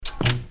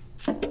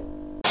A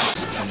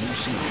new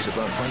series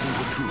about fighting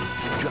for truth,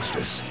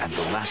 justice, and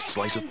the last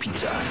slice of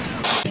pizza.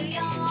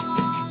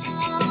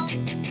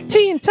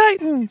 Teen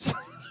Titans!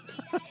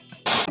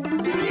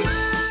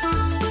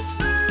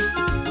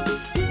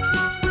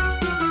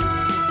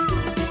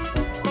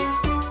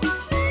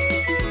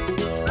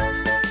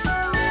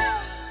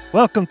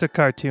 Welcome to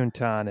Cartoon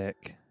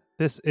Tonic.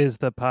 This is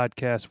the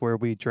podcast where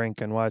we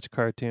drink and watch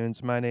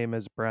cartoons. My name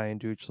is Brian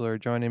Duchler.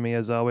 Joining me,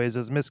 as always,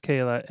 is Miss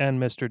Kayla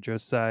and Mr.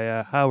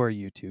 Josiah. How are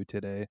you two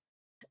today?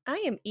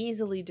 I am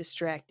easily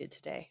distracted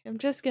today. I'm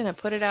just going to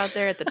put it out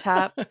there at the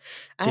top.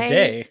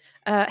 Today?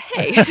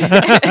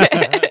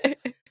 Hey.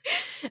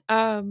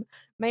 My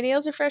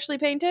nails are freshly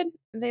painted.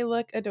 They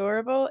look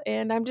adorable,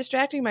 and I'm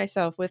distracting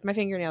myself with my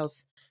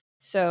fingernails.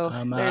 So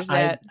there's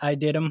that. I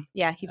did them.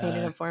 Yeah, he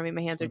painted them for me.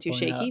 My hands are too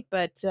point shaky,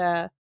 but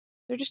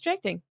they're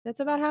distracting. That's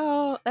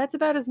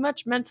about as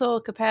much mental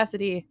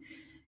capacity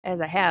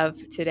as I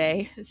have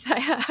today. So,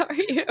 how are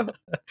you?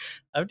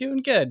 I'm doing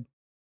good.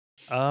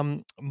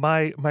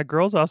 My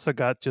girls also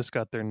just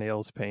got their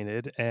nails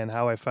painted, and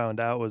how I found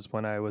out was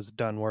when I was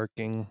done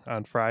working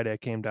on Friday. I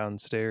came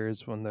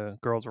downstairs when the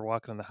girls were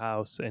walking in the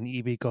house, and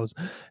Evie goes,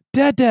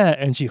 "Dada,"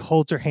 and she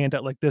holds her hand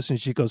out like this,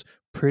 and she goes,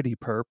 "Pretty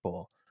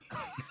purple."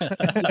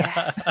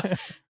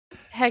 Yes.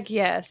 Heck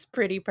yes,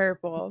 pretty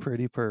purple.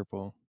 Pretty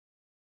purple.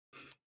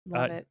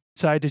 Love it.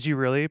 Sai, did you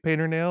really paint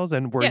her nails?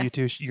 And were Yeah. you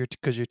too?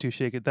 Because you're too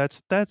shaky.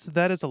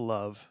 That is a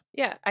love.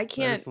 Yeah, I is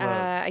can't. love.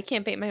 I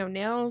can't paint my own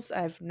nails.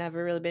 I've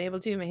never really been able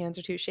to. My hands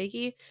are too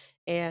shaky.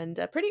 And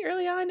pretty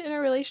early on in our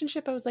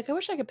relationship, I was like, I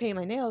wish I could paint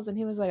my nails, and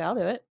he was like, I'll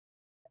do it.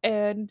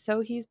 And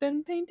so he's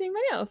been painting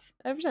my nails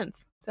ever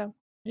since. So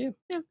yeah.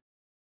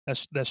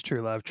 That's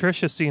true love.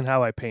 Trish has seen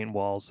how I paint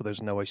walls, so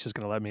there's no way she's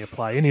going to let me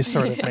apply any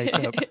sort of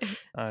makeup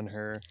on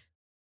her.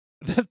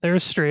 They're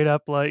straight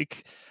up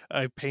like,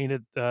 I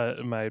painted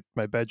my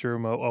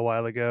bedroom a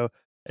while ago,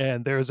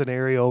 and there's an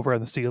area over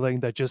on the ceiling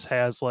that just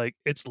has like,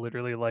 it's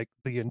literally like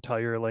the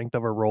entire length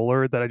of a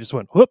roller that I just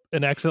went whoop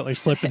and accidentally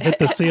slipped and hit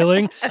the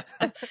ceiling.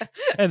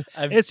 And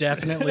I've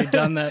definitely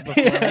done that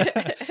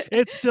before.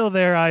 It's still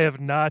there. I have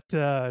not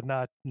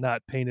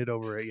painted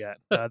over it yet.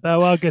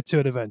 Though I'll get to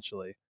it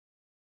eventually.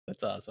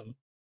 That's awesome.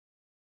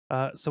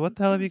 So what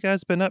the hell have you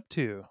guys been up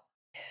to?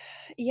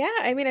 Yeah,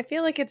 I mean, I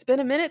feel like it's been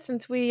a minute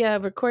since we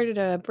recorded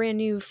a brand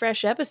new,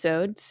 fresh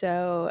episode.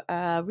 So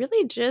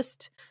really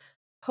just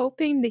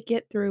hoping to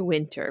get through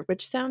winter,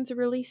 which sounds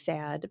really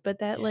sad,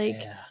 but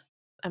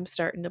I'm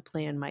starting to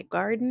plant my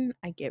garden.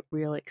 I get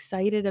real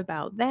excited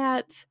about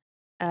that.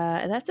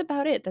 And that's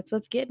about it. That's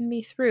what's getting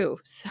me through.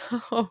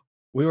 So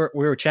we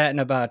were chatting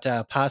about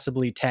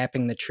possibly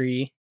tapping the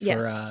tree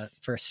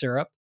for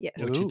syrup. Yes.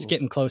 Which it's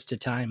getting close to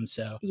time,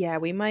 so. Yeah,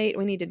 we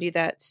need to do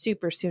that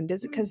super soon.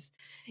 Because,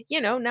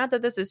 not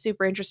that this is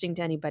super interesting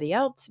to anybody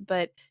else,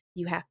 but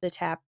you have to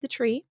tap the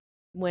tree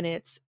when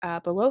it's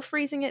below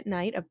freezing at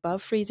night,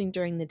 above freezing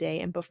during the day,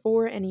 and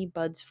before any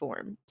buds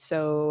form.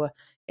 So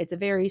it's a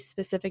very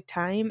specific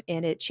time,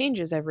 and it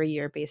changes every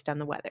year based on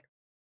the weather.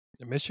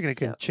 Michigan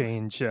can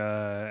change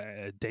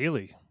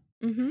daily.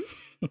 Mm-hmm.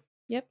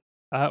 Yep.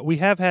 We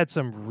have had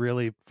some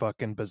really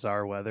fucking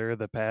bizarre weather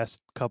the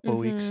past couple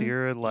weeks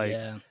here.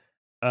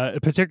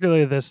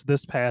 Particularly this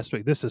past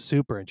week. This is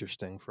super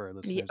interesting for our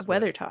listeners. Yeah,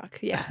 weather talk,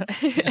 yeah.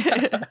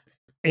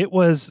 It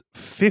was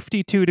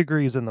 52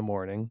 degrees in the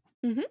morning,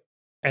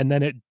 and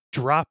then it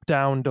dropped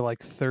down to like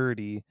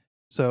 30.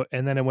 So,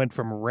 and then it went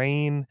from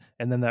rain,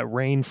 and then that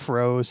rain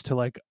froze to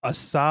like a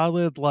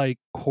solid like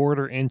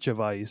quarter inch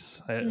of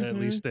ice, at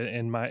least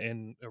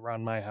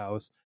around my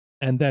house,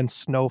 and then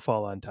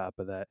snowfall on top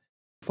of that.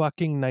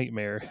 Fucking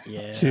nightmare.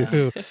 Yeah.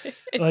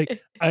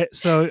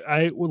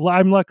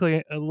 I'm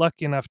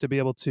lucky enough to be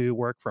able to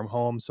work from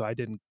home, so I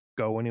didn't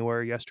go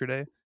anywhere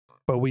yesterday.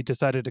 But we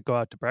decided to go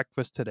out to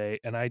breakfast today,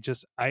 and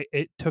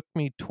it took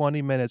me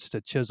 20 minutes to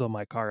chisel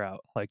my car out.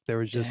 Like there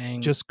was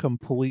just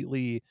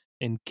completely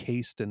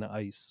encased in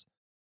ice.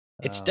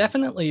 It's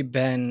definitely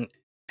been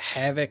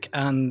havoc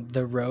on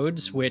the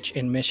roads, which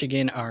in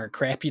Michigan are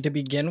crappy to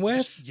begin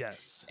with.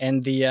 Yes.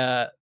 And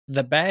the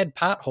bad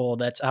pothole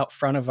that's out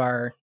front of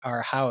our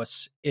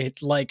house,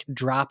 it like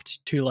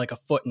dropped to like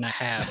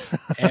 1.5 feet.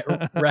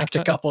 It wrecked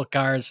a couple of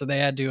cars, so they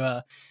had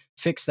to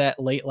fix that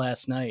late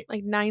last night.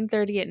 Like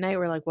 9:30 at night,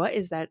 we're like, what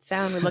is that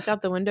sound? We look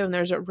out the window and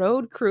there's a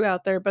road crew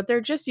out there, but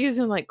they're just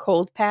using like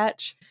cold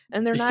patch,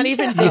 and they're not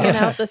even digging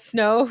out the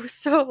snow.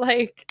 So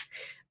like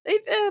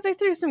they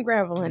threw some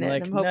gravel in it,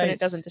 and I'm hoping it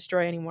doesn't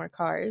destroy any more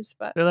cars.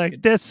 But they're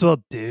like, this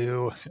will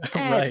do.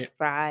 It's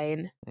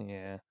fine.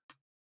 Yeah.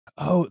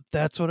 Oh,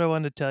 that's what I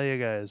wanted to tell you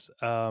guys.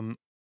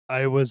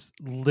 I was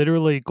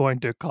literally going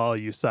to call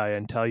you, Saya,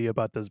 and tell you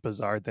about this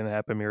bizarre thing that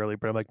happened to me earlier,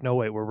 but I'm like, no,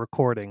 wait, we're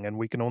recording, and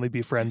we can only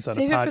be friends on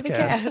a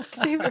podcast.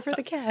 Save it for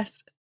the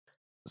cast.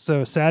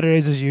 So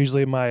Saturdays is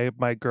usually my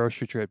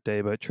grocery trip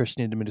day, but Trish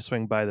needed me to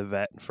swing by the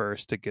vet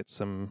first to get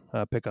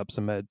pick up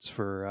some meds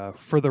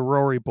for the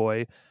Rory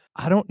boy.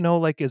 I don't know,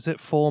 like, is it a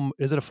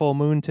full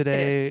moon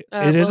today?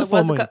 It is a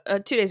full moon.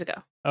 2 days ago.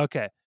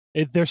 Okay.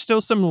 there's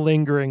still some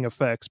lingering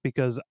effects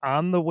because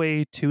on the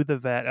way to the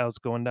vet, I was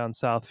going down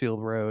Southfield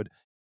Road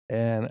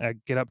and I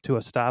get up to a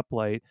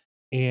stoplight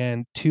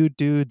and two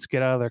dudes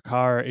get out of their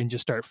car and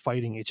just start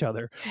fighting each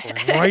other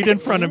right in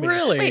front of me.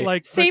 Really? Wait,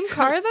 Like same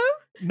car though?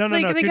 No,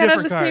 Like, two they got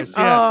out different of the same- cars.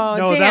 Yeah. Oh,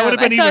 no, damn. that would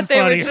have been I even thought they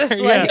funnier. were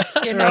just Yeah.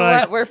 like, you They're know like,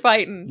 what, we're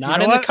fighting. Not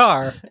know in what? the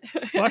car.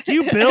 Fuck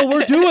you, Bill.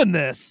 We're doing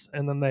this.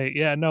 And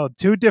then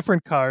two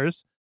different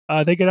cars.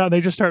 They get out and they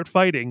just start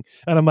fighting.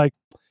 And I'm like,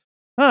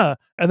 huh.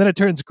 And then it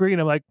turns green.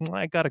 I'm like,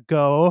 I gotta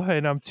go.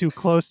 And I'm too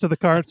close to the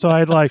car. So I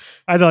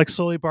had to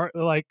slowly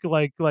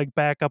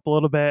back up a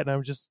little bit. And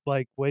I'm just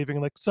like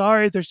waving, like,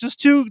 sorry, there's just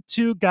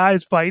two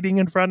guys fighting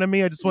in front of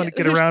me. I just want to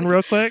get around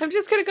real quick. I'm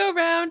just going to go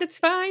around. It's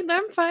fine.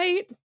 Let them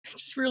fight. I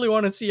just really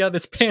want to see how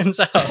this pans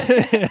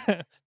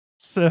out.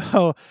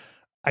 So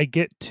I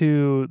get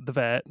to the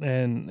vet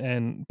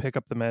and pick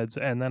up the meds,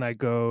 and then I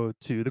go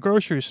to the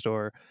grocery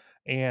store.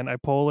 And I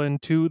pull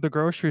into the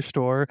grocery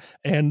store,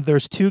 and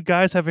there's two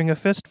guys having a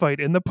fist fight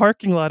in the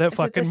parking lot at Is it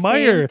fucking the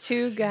Meijer.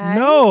 same two guys?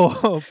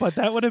 No, but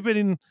that would have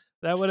been.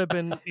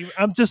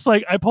 I'm just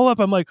like, I pull up.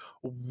 I'm like,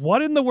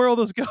 what in the world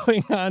is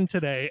going on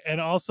today?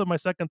 And also, my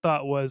second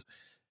thought was,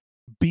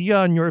 be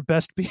on your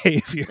best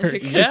behavior.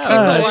 Because Yeah, people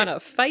right. want to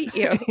fight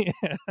you.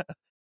 Yeah.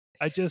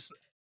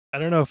 I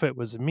don't know if it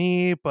was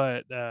me,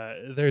 but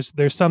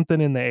there's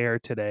something in the air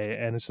today,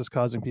 and it's just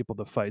causing people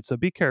to fight. So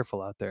be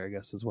careful out there, I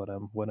guess, is what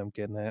I'm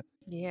getting at.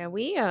 Yeah,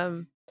 we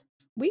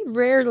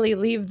rarely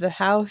leave the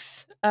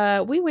house.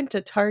 We went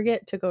to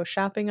Target to go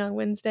shopping on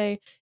Wednesday,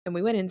 and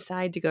we went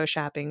inside to go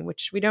shopping,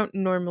 which we don't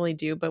normally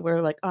do, but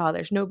we're like, oh,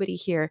 there's nobody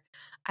here.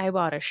 I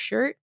bought a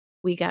shirt.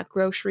 We got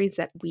groceries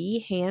that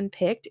we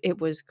handpicked. It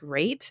was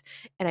great.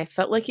 And I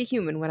felt like a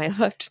human when I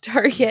left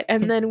Target.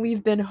 And then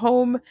we've been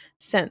home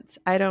since.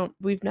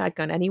 We've not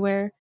gone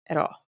anywhere at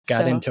all.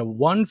 Got So- into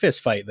one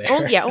fist fight there.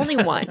 only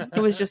one. It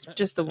was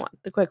just the one,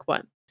 the quick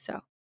one.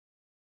 So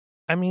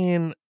I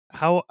mean,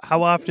 how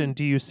often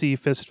do you see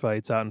fist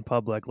fights out in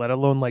public, let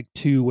alone like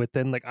two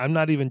within, like, I'm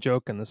not even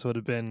joking, this would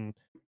have been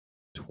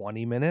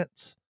 20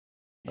 minutes.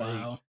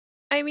 Wow.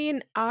 I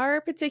mean, our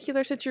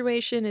particular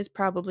situation is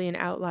probably an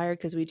outlier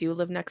because we do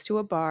live next to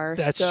a bar.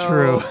 That's so,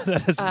 true.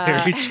 That is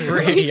very true.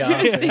 We Pretty do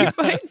often. see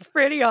fights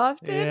pretty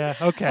often. Yeah,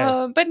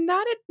 okay. But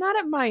not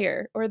at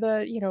Meijer or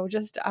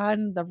just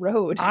on the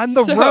road. On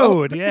the So-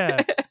 road,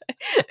 yeah.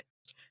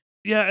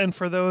 Yeah, and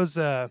for those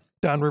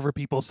downriver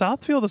people,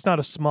 Southfield is not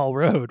a small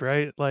road,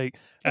 right? Like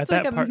It's at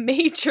like that a part,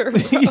 major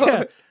road.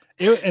 yeah.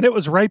 It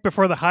was right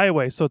before the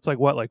highway, so it's like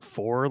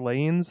 4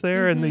 lanes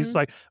there, and he's Mhm.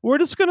 like, "We're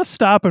just gonna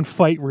stop and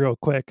fight real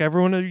quick.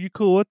 Everyone, are you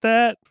cool with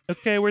that?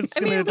 Okay, we're just." I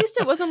mean, gonna at least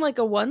it wasn't like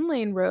a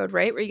 1-lane road,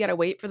 right? Where you got to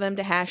wait for them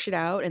to hash it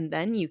out and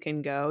then you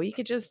can go. You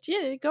could just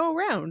go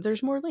around.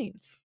 There's more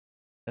lanes.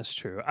 That's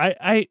true.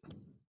 I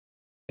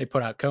They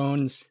put out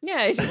cones.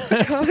 Yeah, it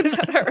just goes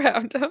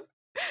around them.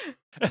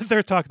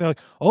 they're talking. They're like,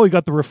 "Oh, you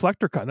got the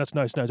reflector con. That's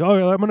nice. Oh,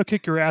 yeah, I'm gonna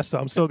kick your ass. So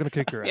I'm still gonna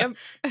kick your ass."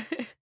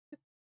 Yep.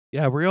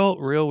 Yeah, real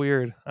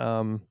weird.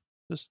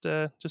 Just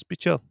be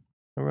chill.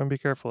 Everyone, be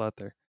careful out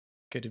there.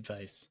 Good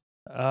advice.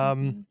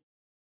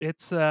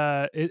 It's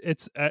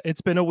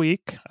been a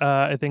week.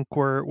 I think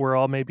we're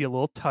all maybe a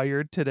little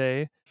tired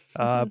today,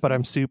 but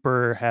I'm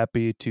super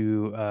happy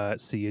to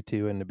see you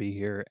two and to be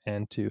here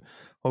and to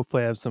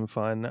hopefully have some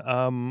fun.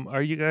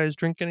 Are you guys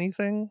drinking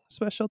anything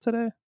special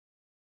today?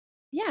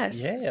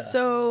 Yes. Yeah.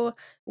 So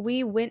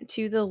we went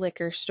to the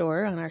liquor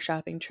store on our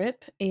shopping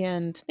trip,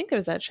 and I think it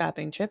was that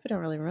shopping trip. I don't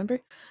really remember.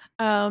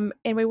 And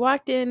we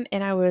walked in,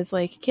 and I was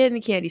like a kid in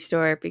a candy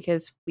store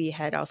because we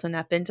had also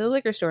not been to the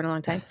liquor store in a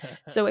long time.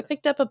 So I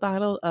picked up a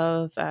bottle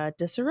of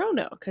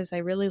Disaronno because I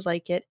really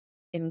like it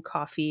in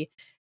coffee.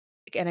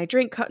 And I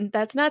drink.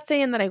 That's not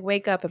saying that I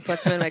wake up and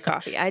put some in my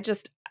coffee.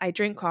 I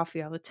drink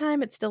coffee all the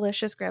time. It's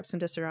delicious. Grab some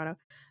Disaronno.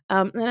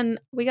 Then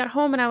we got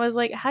home and I was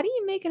like, how do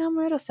you make an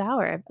amaretto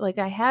sour? Like,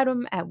 I had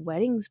them at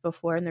weddings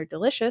before and they're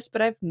delicious,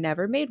 but I've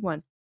never made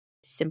one.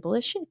 Simple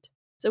as shit.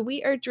 So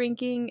we are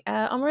drinking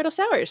amaretto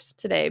sours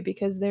today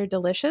because they're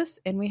delicious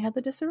and we had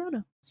the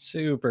Disaronno.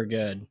 Super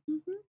good.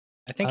 Mm-hmm.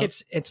 I think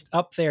it's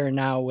up there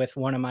now with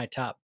one of my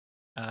top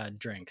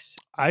drinks.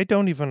 I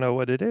don't even know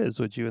what it is.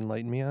 Would you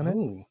enlighten me on it?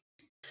 Ooh.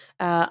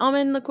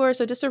 Almond liqueur,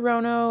 so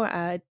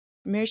Disaronno,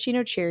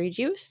 maraschino cherry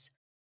juice.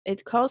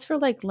 It calls for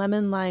like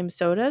lemon lime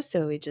soda,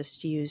 so we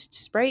just used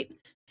Sprite,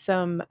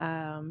 some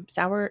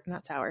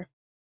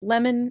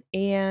lemon,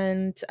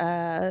 and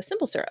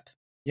simple syrup.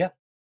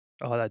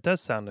 Oh, that does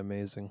sound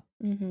amazing.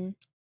 Mm-hmm.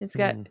 It's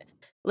got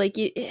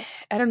Mm.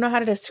 I don't know how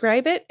to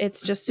describe it.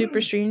 It's just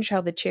super strange how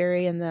the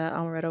cherry and the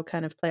amaretto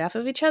kind of play off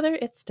of each other.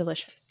 It's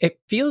delicious. It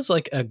feels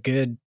like a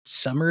good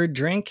summer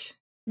drink.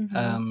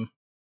 Mhm.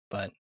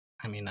 But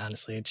I mean,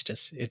 honestly,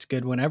 it's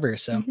good whenever.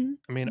 So Mhm.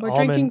 I mean, We're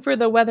almond. drinking for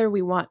the weather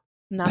we want,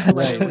 not the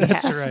That's weather we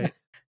That's have. right.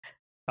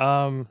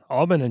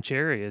 Almond and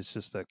cherry is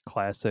just a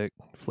classic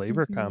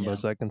flavor Mhm. combo, Yeah.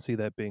 so I can see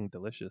that being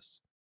delicious.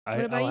 What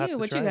I'll about have you? to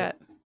What you try got?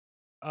 it.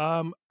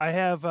 I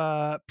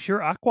have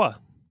Pure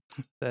Aqua.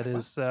 That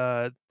is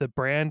the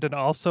brand and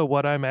also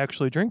what I'm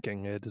actually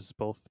drinking. It is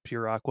both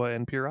Pure Aqua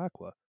and Pure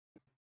Aqua.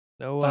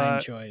 No,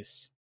 Fine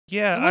choice.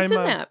 yeah, What's I'm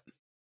in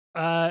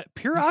that?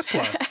 Pure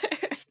aqua.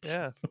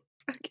 Yeah. Just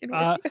fucking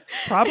Uh, with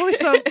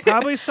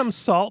probably some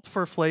salt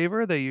for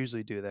flavor. They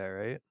usually do that,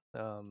 right?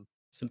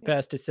 Some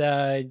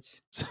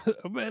pesticides.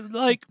 But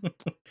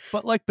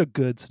like the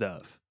good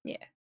stuff. Yeah.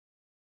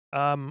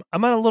 I'm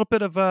on a little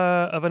bit of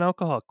an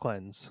alcohol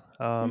cleanse.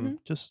 Mhm.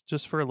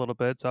 Just for a little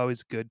bit. It's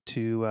always good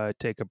to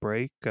take a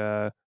break.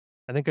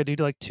 I think I do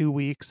like 2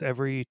 weeks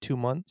every 2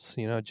 months.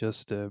 You know,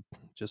 just a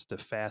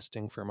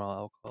fasting from all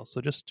alcohol.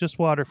 So just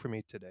water for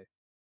me today.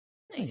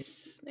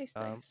 Nice. Nice.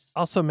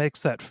 Also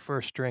makes that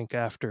first drink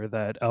after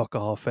that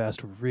alcohol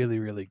fast really,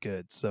 really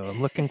good. So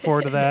I'm looking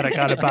forward to that. I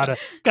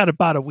got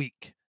about a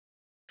week.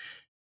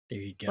 There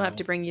you go. We'll have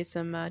to bring you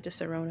some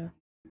Disaronno.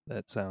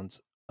 That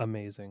sounds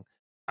amazing.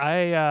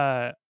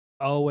 I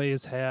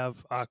always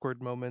have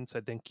awkward moments.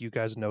 I think you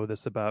guys know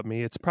this about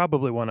me. It's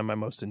probably one of my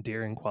most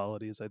endearing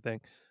qualities, I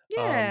think.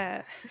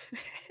 Yeah.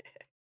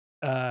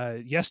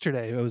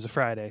 Yesterday, it was a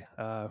Friday,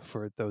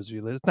 for those of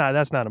you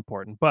that's not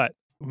important, but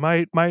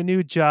my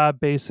new job,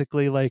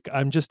 basically, like,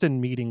 I'm just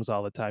in meetings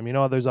all the time. You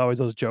know, there's always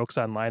those jokes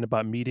online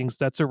about meetings.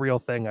 That's a real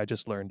thing I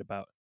just learned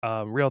about.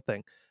 Real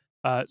thing.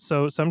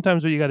 So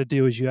sometimes what you got to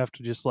do is you have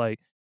to just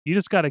you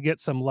just got to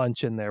get some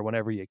lunch in there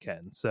whenever you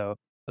can. So I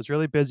was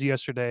really busy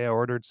yesterday. I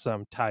ordered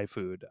some Thai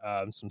food,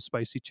 some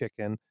spicy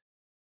chicken,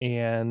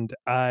 and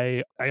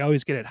I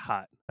always get it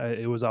hot.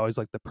 It was always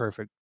like the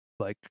perfect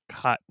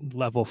hot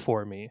level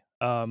for me.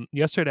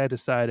 Yesterday I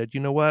decided,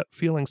 you know what,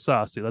 feeling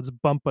saucy, let's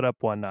bump it up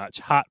one notch,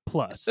 hot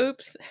plus.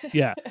 Oops.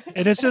 Yeah.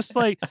 And it's just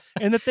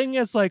and the thing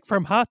is,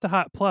 from hot to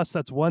hot plus,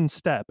 that's one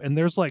step, and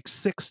there's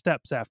 6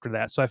 steps after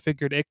that. So I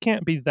figured it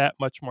can't be that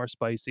much more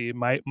spicy.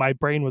 My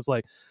brain was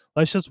like,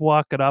 let's just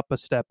walk it up a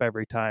step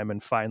every time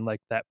and find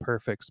that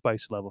perfect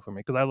spice level for me,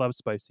 because I love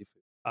spicy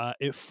food.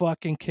 It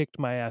fucking kicked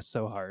my ass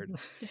so hard.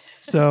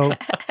 So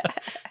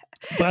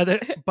by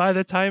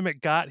the time it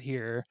got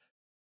here,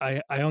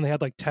 I only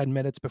had 10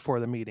 minutes before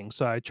the meeting,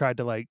 so I tried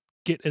to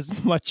get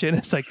as much in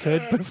as I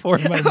could before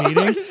my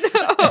meeting.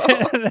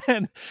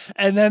 No.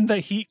 and then the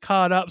heat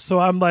caught up, so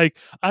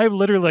I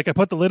literally I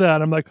put the lid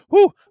on. I'm like,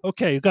 whoo,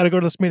 okay, got to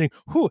go to this meeting.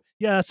 Whoo,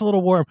 yeah, it's a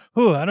little warm.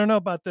 Whoo, I don't know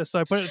about this. So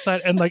I put it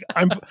aside, and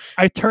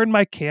I turned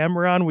my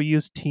camera on. We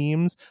use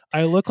Teams.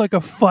 I look like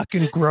a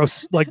fucking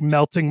gross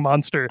melting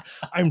monster.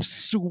 I'm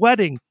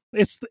sweating.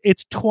 It's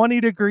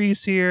 20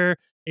 degrees here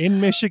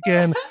in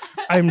Michigan.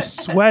 I'm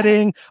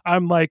sweating.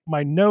 I'm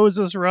my nose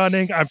is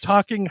running. I'm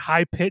talking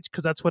high pitch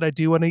because that's what I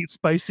do when I eat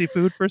spicy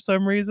food for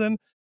some reason.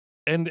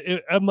 And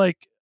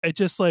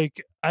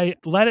I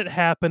let it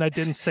happen. I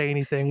didn't say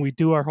anything. We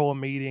do our whole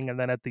meeting, and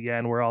then at the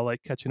end, we're all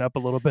catching up a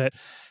little bit.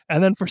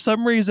 And then for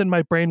some reason,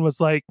 my brain was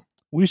like,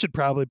 we should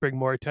probably bring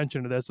more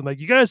attention to this. I'm like,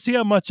 you guys see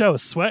how much I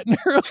was sweating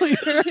earlier?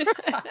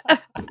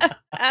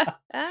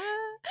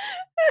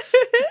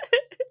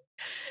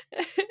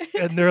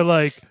 And they're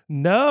like,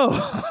 no.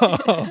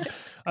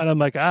 And I'm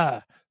like,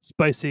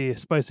 spicy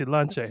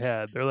lunch I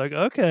had. They're like,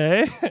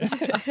 okay.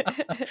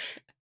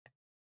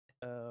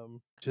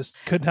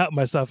 Just couldn't help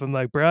myself. I'm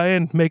like,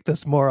 Brian, make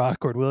this more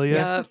awkward, will you?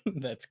 Yeah.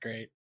 That's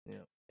great. Yeah.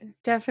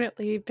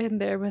 Definitely been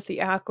there with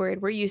the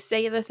awkward, where you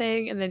say the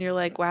thing and then you're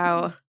like,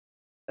 wow,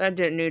 that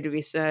didn't need to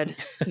be said.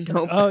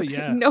 Nope. Oh,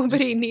 yeah.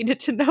 Nobody needed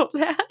to know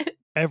that.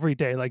 Every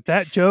day.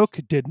 That joke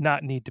did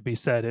not need to be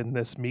said in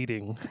this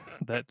meeting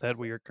that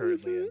we are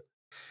currently in.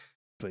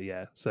 But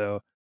yeah,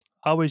 so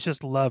always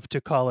just love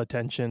to call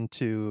attention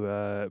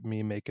to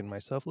me making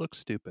myself look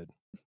stupid.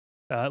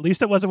 At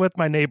least it wasn't with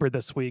my neighbor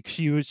this week.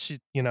 She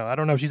I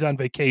don't know if she's on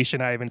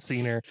vacation. I haven't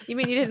seen her. You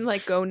mean you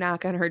didn't go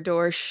knock on her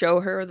door, show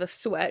her the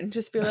sweat, and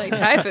just be like,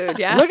 Thai food,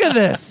 yeah? Look at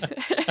this.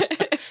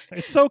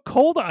 It's so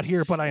cold out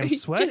here, but I am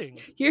sweating.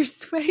 You're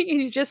sweating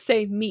and you just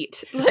say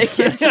meat.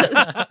 It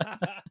just...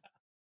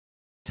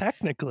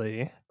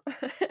 Technically.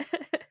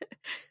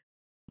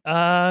 What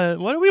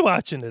are we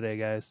watching today,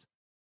 guys?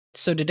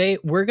 So today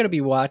we're going to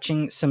be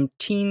watching some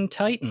Teen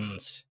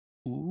Titans.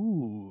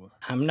 Ooh.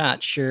 I'm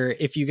not sure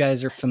if you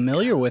guys are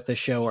familiar with the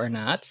show or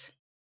not.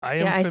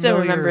 I still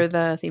remember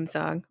the theme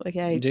song.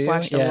 I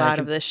watched a lot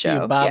of this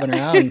show. Bobbing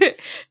around.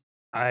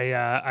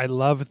 I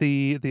love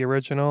the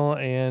original,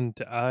 and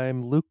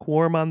I'm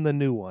lukewarm on the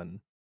new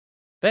one.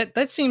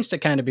 That seems to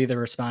kind of be the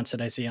response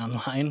that I see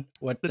online.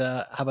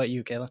 How about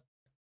you, Kayla?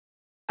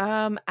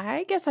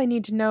 I guess I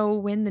need to know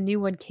when the new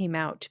one came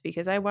out,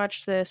 because I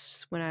watched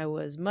this when I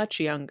was much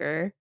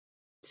younger.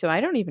 So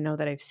I don't even know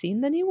that I've seen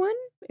the new one.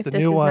 If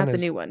this is not the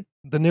new one.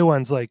 The new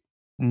one's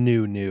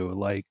new,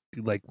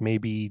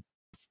 maybe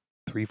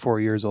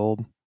 3-4 years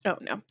old. Oh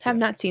no, have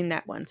not seen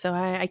that one, so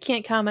I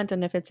can't comment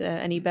on if it's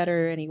any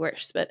better or any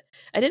worse. But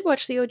I did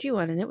watch the OG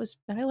one, and I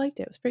liked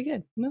it. It was pretty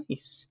good.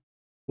 Nice.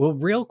 Well,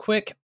 real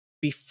quick,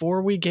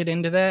 before we get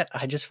into that,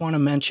 I just want to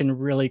mention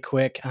really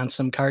quick on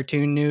some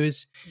cartoon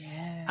news.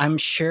 Yeah. I'm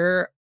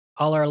sure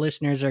all our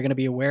listeners are going to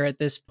be aware at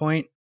this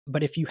point,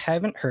 but if you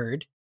haven't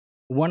heard,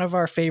 one of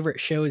our favorite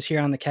shows here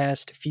on the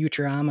cast,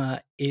 Futurama,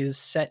 is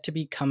set to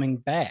be coming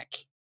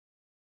back.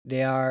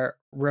 They are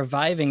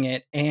reviving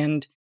it,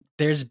 and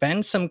there's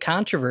been some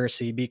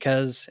controversy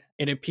because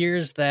it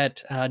appears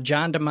that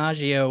John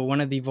DiMaggio, one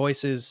of the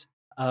voices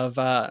of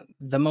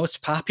the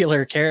most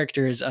popular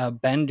characters,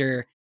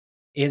 Bender,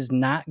 is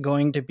not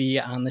going to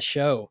be on the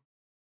show.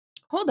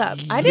 Hold up.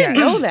 I didn't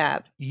know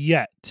that.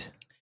 Yet.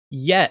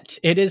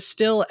 It is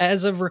still,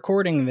 as of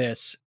recording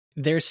this,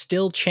 there's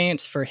still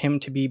chance for him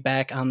to be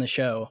back on the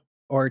show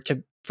or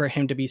for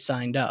him to be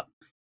signed up.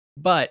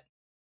 But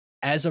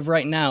as of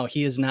right now,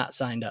 he is not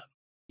signed up.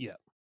 Yeah.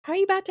 How are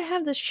you about to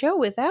have the show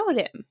without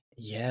him?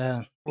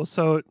 Yeah. Well,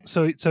 so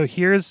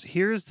here's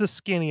the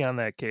skinny on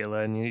that,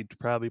 Kayla, and you'd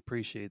probably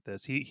appreciate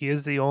this. He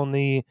is the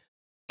only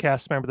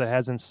cast member that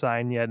hasn't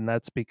signed yet, and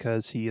that's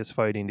because he is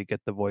fighting to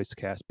get the voice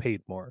cast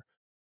paid more.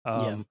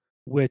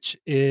 Which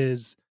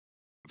is,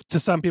 to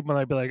some people,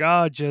 they'd be like,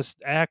 "Oh,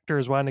 just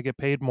actors wanting to get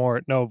paid more."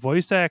 No,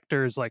 voice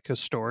actors, like,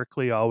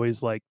 historically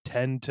always like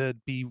tend to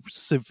be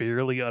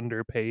severely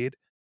underpaid.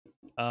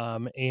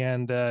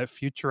 And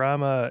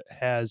Futurama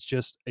has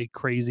just a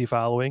crazy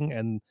following,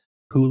 and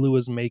Hulu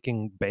is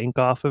making bank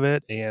off of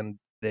it, and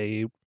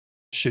they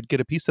should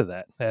get a piece of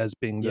that as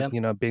being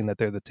being that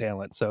they're the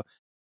talent. So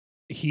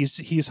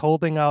he's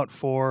holding out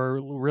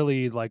for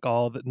really like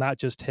not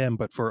just him,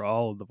 but for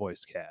all of the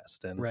voice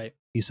cast. And right.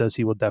 He says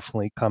he will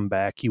definitely come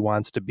back. He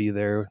wants to be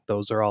there.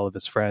 Those are all of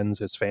his friends,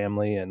 his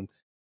family, and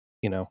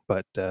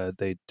but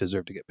they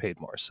deserve to get paid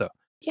more. So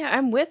yeah,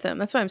 I'm with him.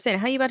 That's what I'm saying.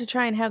 How are you about to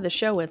try and have the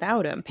show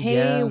without him?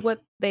 Pay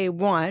what they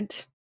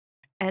want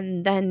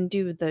and then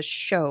do the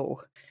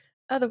show.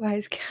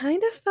 Otherwise,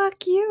 kind of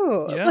fuck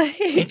you. Yeah.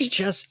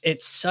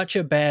 It's such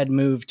a bad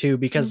move too,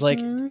 because like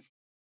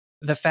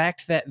the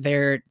fact that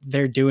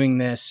they're doing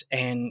this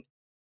and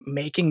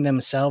making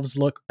themselves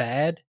look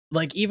bad,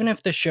 like even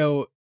if the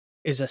show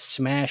is a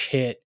smash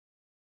hit,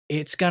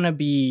 it's gonna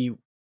be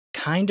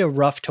kind of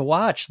rough to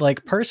watch.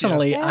 Like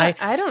personally,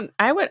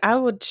 I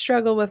would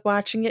struggle with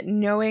watching it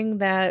knowing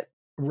that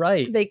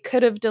they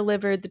could have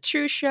delivered the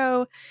true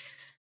show.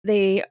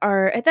 They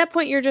are at that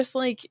point, you're just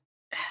like,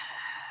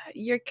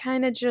 you're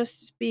kind of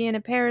just being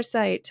a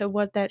parasite to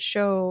what that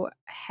show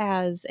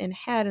has and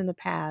had in the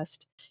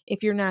past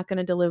if you're not going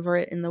to deliver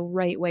it in the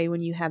right way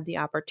when you have the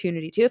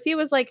opportunity to. If he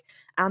was like,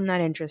 I'm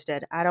not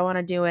interested, I don't want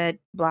to do it,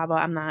 blah, blah,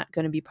 I'm not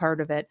going to be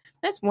part of it,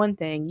 that's one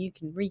thing. You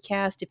can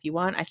recast if you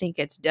want. I think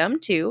it's dumb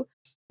too,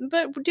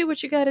 but do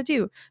what you got to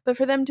do. But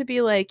for them to be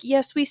like,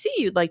 yes, we see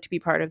you'd like to be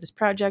part of this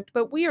project,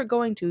 but we are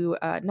going to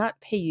not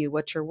pay you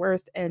what you're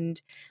worth,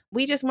 and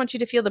we just want you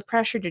to feel the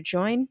pressure to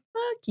join.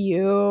 Fuck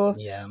you.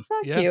 Yeah.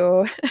 Fuck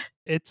you.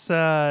 It's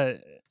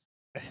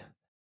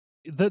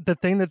the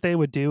thing that they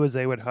would do is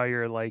they would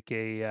hire like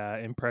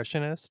a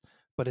impressionist,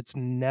 but it's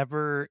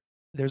never,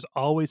 there's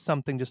always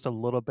something just a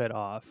little bit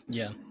off.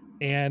 Yeah.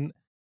 And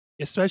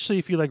especially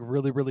if you like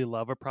really, really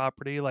love a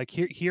property, like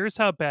here's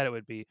how bad it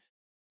would be.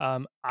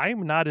 I'm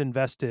not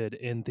invested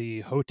in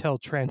the Hotel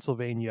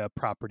Transylvania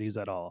properties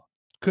at all.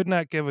 Could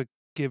not give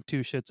two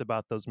shits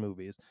about those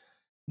movies.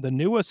 The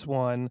newest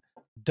one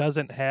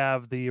doesn't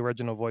have the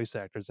original voice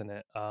actors in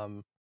it.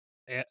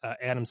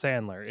 Adam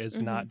Sandler is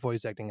not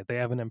voice acting it. They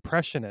have an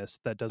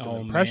impressionist that does an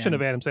impression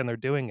of Adam Sandler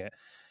doing it.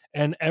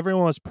 And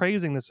everyone was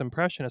praising this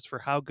impressionist for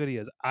how good he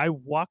is. I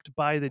walked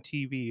by the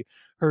TV,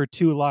 heard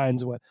two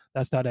lines, went,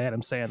 "That's not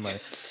Adam Sandler."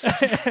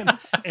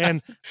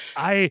 and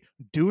I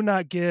do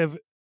not give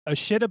a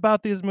shit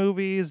about these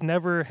movies,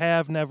 never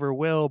have, never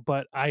will,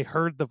 but I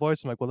heard the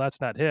voice. I'm like, well,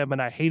 that's not him.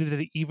 And I hated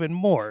it even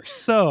more.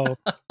 So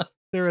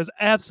there is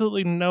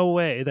absolutely no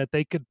way that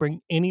they could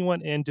bring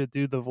anyone in to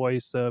do the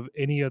voice of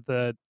any of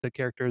the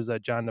characters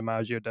that John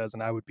DiMaggio does,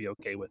 and I would be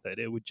okay with it.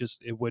 It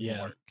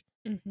wouldn't work.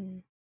 Mm-hmm.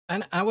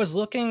 And I was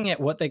looking at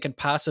what they could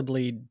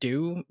possibly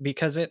do,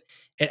 because it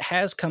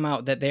has come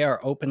out that they are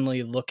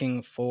openly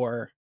looking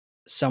for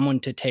someone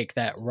to take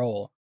that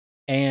role.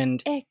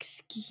 And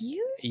excuse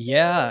me?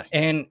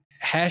 And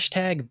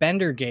hashtag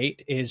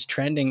Bendergate is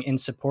trending in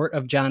support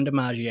of John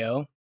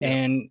DiMaggio.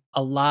 And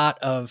a lot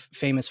of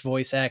famous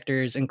voice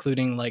actors,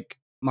 including like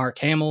Mark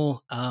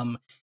Hamill,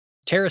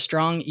 Tara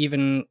Strong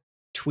even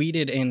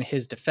tweeted in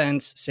his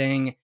defense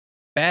saying,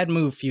 "Bad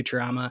move,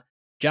 Futurama.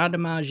 John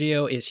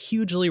DiMaggio is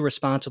hugely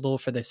responsible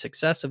for the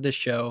success of this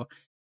show.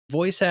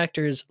 Voice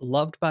actors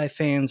loved by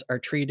fans are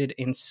treated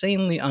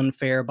insanely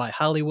unfair by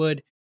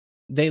Hollywood.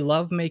 They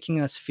love making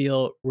us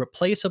feel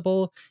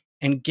replaceable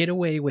and get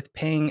away with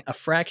paying a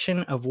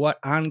fraction of what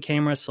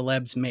on-camera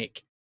celebs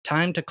make.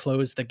 Time to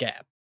close the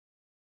gap."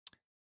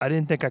 I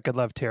didn't think I could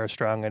love Tara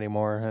Strong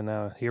anymore,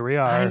 and here we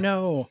are. I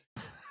know.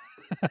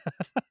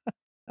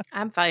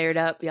 I'm fired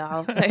up,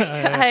 y'all.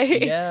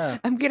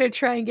 I'm gonna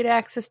try and get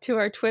access to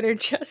our Twitter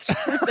just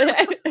for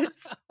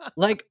this.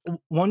 Like,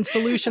 one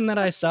solution that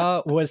I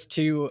saw was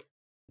to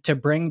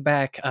bring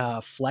back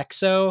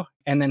Flexo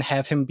and then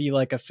have him be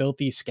like a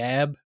filthy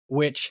scab,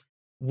 which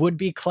would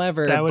be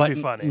clever, but be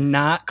funny.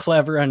 Not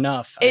clever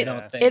enough. I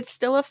don't think it's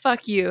still a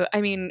fuck you.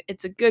 I mean,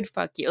 it's a good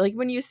fuck you. Like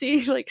when you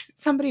see like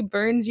somebody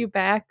burns you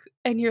back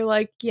and you're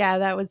like, yeah,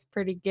 that was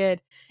pretty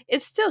good.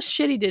 It's still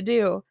shitty to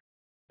do.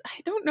 I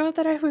don't know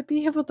that I would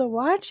be able to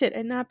watch it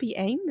and not be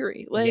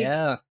angry. Like,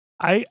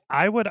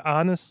 I would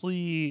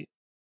honestly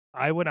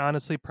I would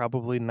honestly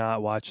probably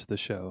not watch the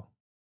show.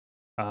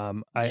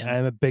 I'm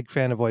a big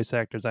fan of voice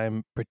actors.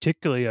 I'm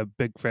particularly a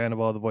big fan of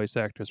all the voice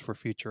actors for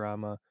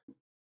Futurama.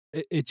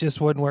 It just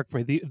wouldn't work for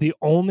me. The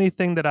only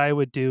thing that I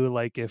would do,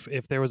 like if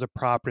there was a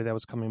property that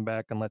was coming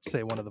back and let's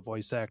say one of the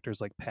voice actors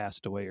like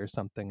passed away or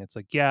something, it's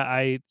like, yeah,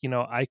 I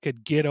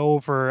could get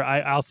over,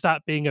 I'll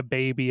stop being a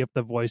baby if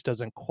the voice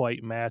doesn't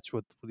quite match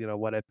with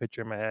what I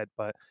picture in my head,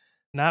 but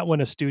not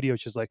when a studio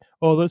is just like,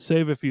 oh, let's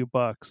save a few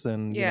bucks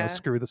and Yeah.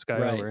 screw this guy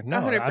Right. over. No,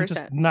 I'm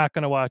just 100%. not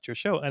going to watch your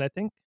show. And I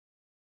think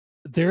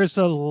there's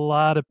a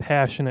lot of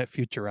passionate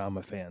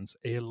Futurama fans,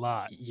 a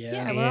lot. Yeah,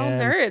 Yeah. we're all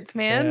And- nerds,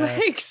 man. yeah.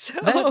 Like, so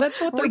That's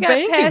what we they're got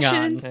banking passion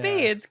on. in Yeah.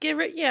 spades.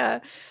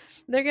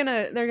 They're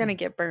gonna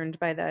get burned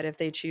by that if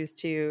they choose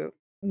to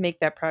make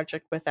that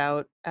project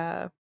without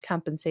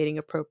compensating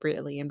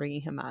appropriately and bringing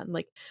him on.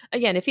 Like,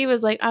 again, if he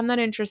was like, I'm not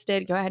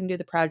interested, go ahead and do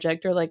the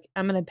project, or like,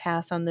 I'm gonna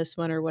pass on this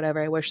one or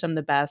whatever, I wish them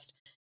the best.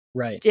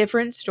 Right.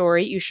 Different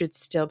story. You should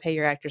still pay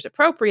your actors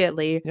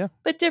appropriately, Yeah.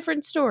 but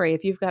different story.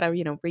 If you've got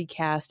to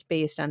recast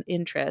based on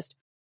interest,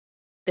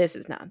 this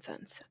is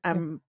nonsense.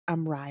 I'm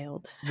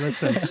riled.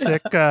 Listen,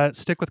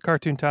 stick with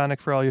Cartoon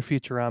Tonic for all your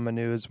Futurama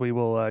news. We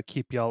will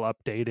keep y'all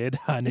updated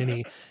on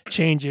any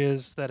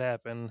changes that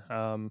happen.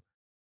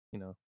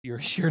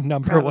 Your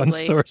number one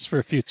Probably. source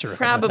for Futurama.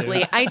 Probably.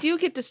 news. I do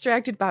get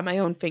distracted by my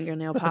own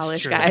fingernail That's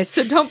polish, true. guys.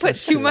 So don't put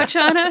That's too true. much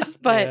on us,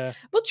 but Yeah.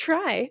 we'll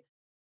try.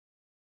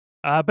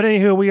 But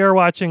anywho, we are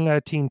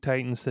watching Teen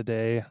Titans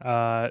today.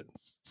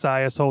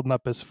 Sia's holding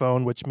up his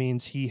phone, which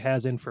means he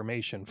has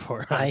information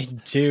for us. I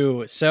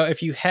do. So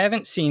if you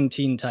haven't seen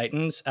Teen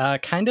Titans,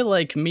 kind of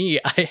like me,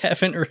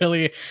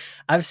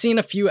 I've seen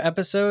a few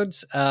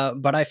episodes,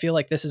 but I feel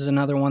like this is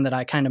another one that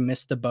I kind of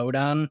missed the boat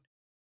on.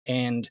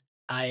 And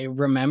I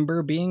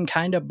remember being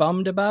kind of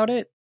bummed about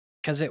it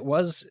because it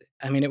was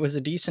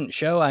a decent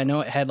show. I know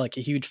it had like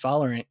a huge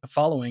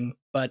following,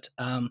 but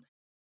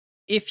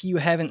if you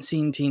haven't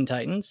seen Teen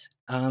Titans,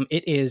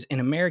 it is an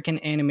American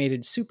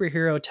animated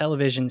superhero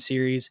television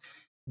series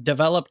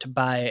developed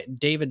by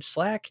David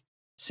Slack,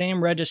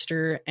 Sam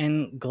Register,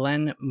 and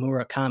Glenn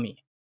Murakami,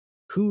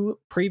 who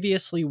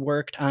previously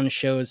worked on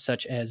shows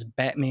such as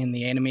Batman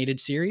the Animated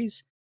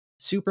Series,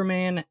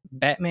 Superman,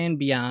 Batman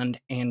Beyond,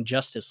 and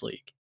Justice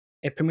League.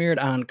 It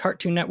premiered on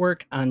Cartoon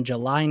Network on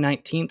July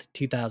 19th,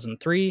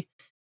 2003,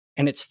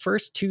 and its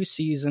first 2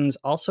 seasons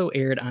also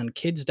aired on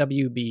Kids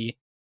WB.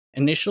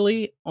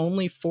 Initially,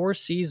 only 4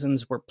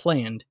 seasons were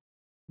planned,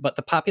 but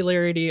the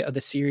popularity of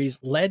the series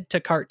led to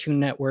Cartoon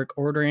Network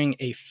ordering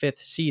a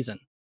 5th season.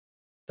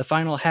 The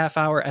final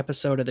half-hour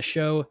episode of the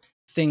show,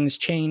 Things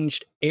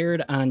Changed,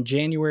 aired on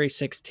January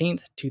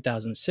 16th,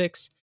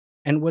 2006,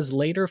 and was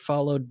later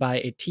followed by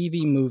a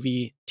TV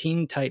movie,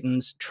 Teen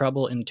Titans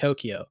Trouble in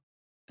Tokyo,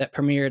 that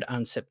premiered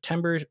on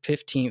September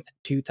 15th,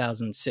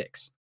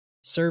 2006,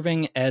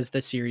 serving as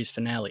the series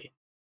finale.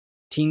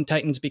 Teen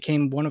Titans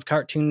became one of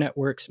Cartoon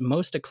Network's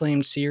most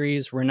acclaimed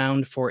series,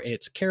 renowned for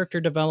its character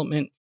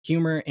development,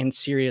 humor, and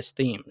serious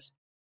themes.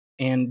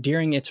 And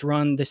during its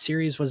run, the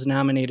series was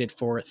nominated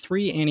for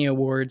 3 Annie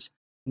Awards,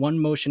 1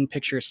 Motion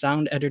Picture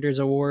Sound Editors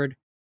Award,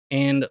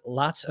 and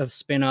lots of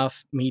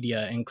spin-off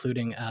media,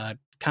 including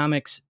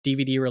comics,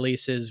 DVD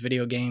releases,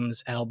 video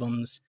games,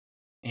 albums,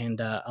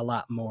 and a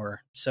lot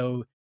more.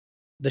 So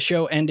the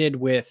show ended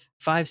with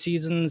 5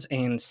 seasons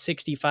and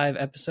 65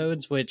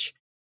 episodes, which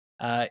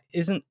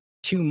isn't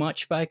too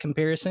much by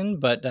comparison,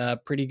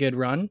 but pretty good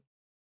run.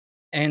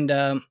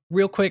 And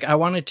real quick, I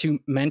wanted to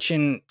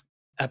mention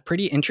a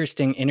pretty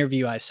interesting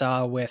interview I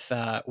saw with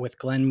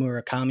Glenn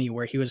Murakami,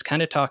 where he was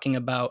kind of talking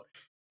about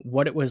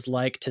what it was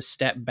like to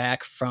step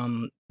back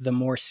from the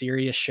more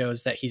serious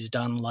shows that he's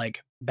done,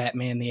 like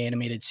Batman the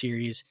Animated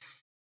Series,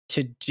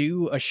 to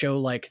do a show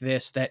like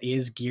this that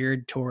is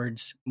geared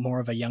towards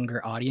more of a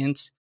younger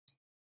audience.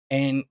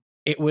 And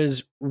it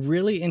was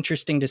really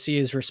interesting to see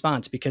his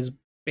response, because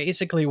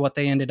basically what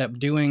they ended up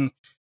doing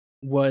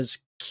was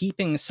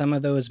keeping some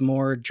of those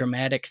more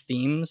dramatic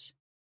themes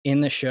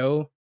in the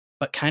show,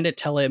 but kind of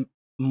tell it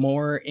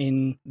more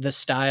in the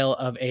style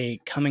of a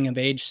coming of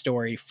age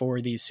story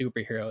for these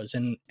superheroes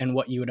and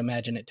what you would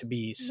imagine it to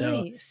be.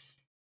 So Nice.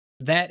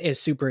 that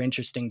is super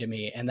interesting to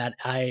me, and that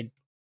I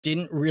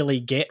didn't really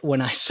get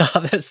when I saw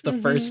this the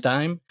first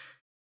time.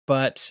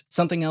 But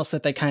something else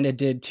that they kind of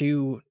did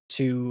too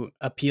to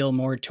appeal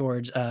more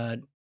towards a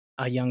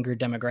younger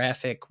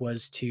demographic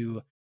was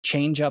to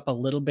change up a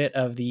little bit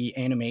of the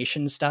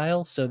animation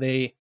style. So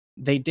they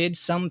did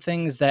some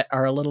things that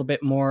are a little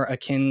bit more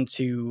akin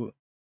to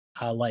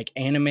like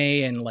anime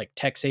and like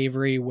Tex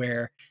Avery,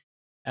 where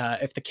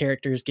if the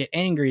characters get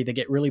angry, they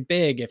get really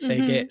big. If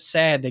they get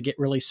sad, they get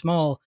really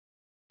small.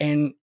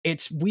 And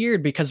it's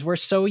weird because we're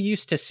so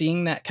used to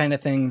seeing that kind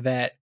of thing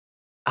that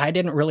I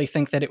didn't really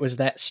think that it was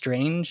that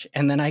strange.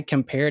 And then I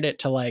compared it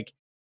to like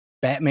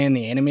Batman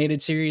the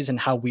Animated Series and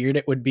how weird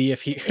it would be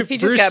if If he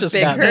Bruce just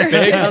got bigger.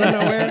 big out of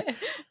nowhere.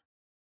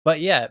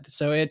 But yeah,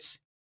 so it's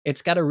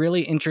got a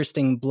really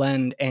interesting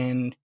blend,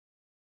 and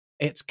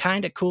it's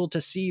kind of cool to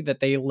see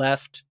that they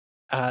left.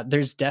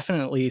 There's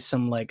definitely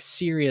some like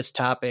serious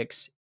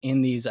topics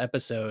in these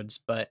episodes.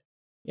 But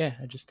yeah,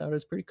 I just thought it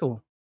was pretty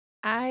cool.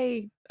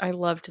 I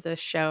loved this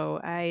show.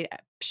 I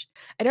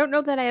don't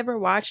know that I ever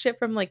watched it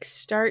from like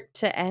start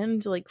to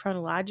end, like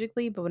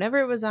chronologically, but whenever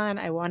it was on,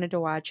 I wanted to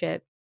watch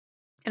it.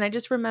 And I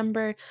just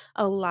remember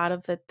a lot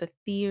of the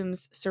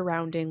themes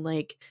surrounding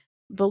like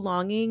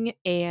belonging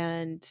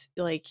and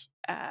like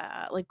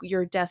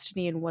your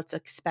destiny and what's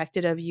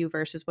expected of you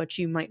versus what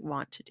you might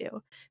want to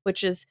do,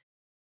 which is,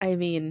 I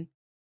mean,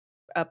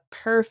 a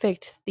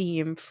perfect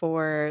theme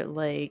for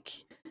like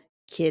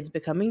kids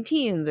becoming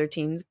teens or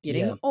teens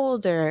getting Yeah.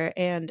 older.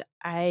 And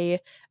I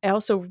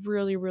also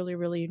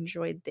really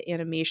enjoyed the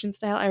animation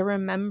style. I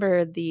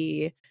remember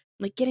the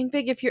like getting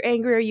big if you're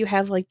angry, or you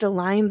have like the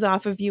lines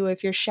off of you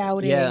if you're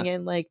shouting, Yeah.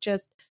 and like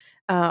just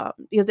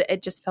because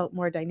it just felt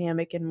more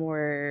dynamic and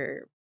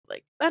more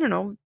like, I don't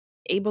know,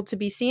 able to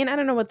be seen. I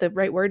don't know what the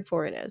right word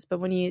for it is, but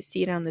when you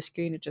see it on the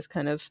screen, it just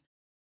kind of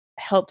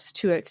helps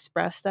to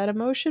express that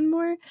emotion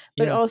more,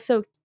 but Yeah.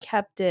 also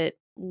kept it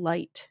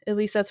light. At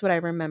least that's what I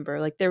remember.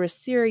 Like there was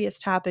serious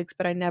topics,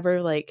 but I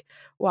never like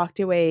walked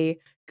away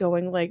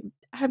going like,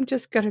 I'm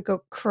just gonna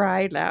go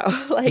cry now.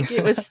 Like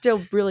it was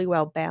still really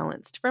well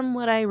balanced from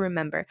what I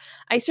remember.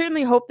 I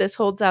certainly hope this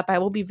holds up. I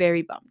will be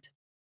very bummed.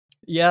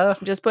 Yeah.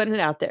 I'm just putting it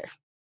out there.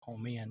 Oh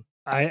man.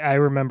 I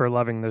remember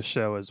loving this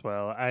show as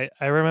well. I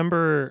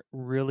remember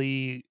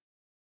really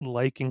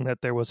liking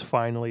that there was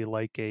finally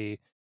like a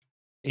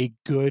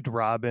good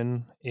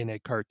Robin in a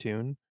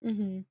cartoon.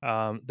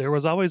 There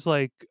was always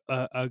like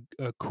a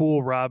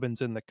cool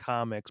Robins in the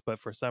comics, but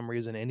for some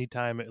reason,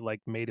 anytime it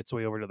like made its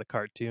way over to the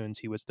cartoons,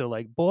 he was still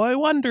like Boy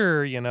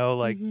Wonder,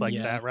 like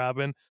Yeah. that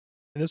Robin.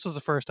 And this was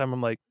the first time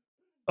I'm like,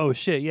 oh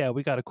shit, yeah,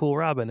 we got a cool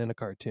Robin in a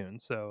cartoon.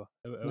 So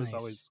it was Nice.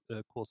 always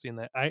cool seeing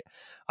that.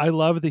 I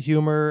love the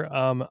humor.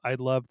 I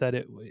love that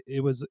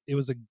it was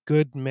a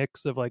good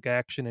mix of like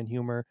action and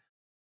humor.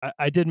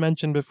 I did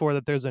mention before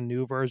that there's a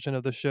new version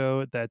of the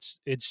show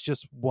it's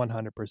just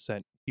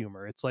 100%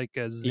 humor. It's like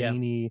a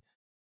zany,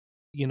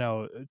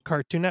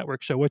 Cartoon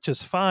Network show, which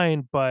is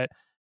fine, but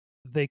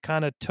they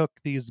kind of took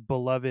these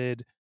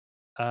beloved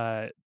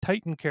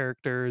Titan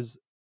characters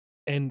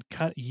and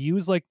kind of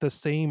use like the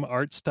same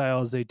art style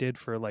as they did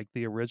for like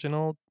the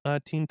original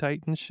Teen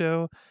Titans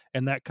show,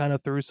 and that kind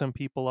of threw some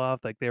people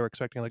off. Like they were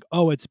expecting like,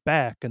 oh, it's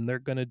back and they're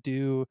gonna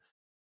do,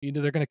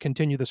 they're gonna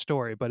continue the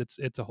story, but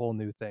it's a whole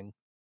new thing.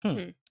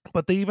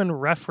 But they even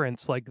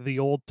reference like the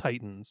old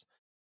Titans,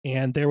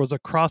 and there was a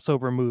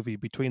crossover movie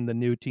between the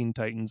new Teen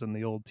Titans and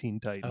the old Teen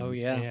Titans. Oh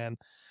yeah. And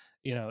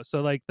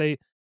so like they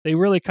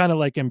really kind of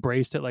like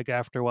embraced it like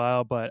after a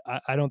while, but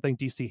I don't think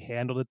DC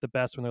handled it the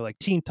best when they're like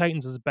Teen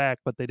Titans is back,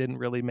 but they didn't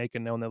really make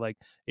it known. They're like,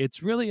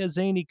 it's really a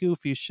zany,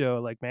 goofy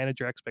show, like manage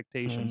your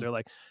expectations. They're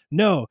like,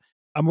 no,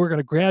 we're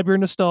gonna grab your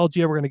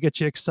nostalgia, we're gonna get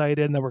you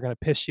excited, and then we're gonna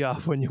piss you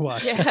off when you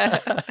watch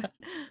it.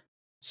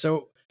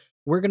 So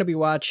we're gonna be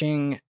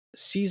watching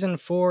season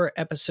 4,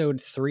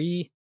 episode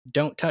 3,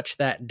 Don't Touch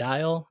That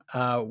Dial,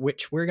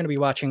 which we're gonna be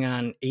watching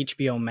on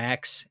HBO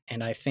Max,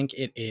 and I think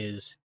it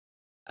is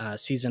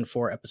season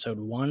 4, episode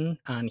 1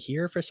 on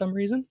here for some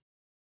reason.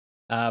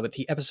 But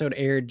the episode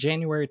aired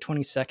January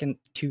 22nd,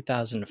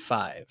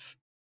 2005.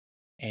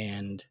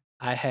 And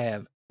I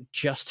have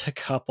just a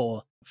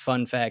couple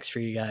fun facts for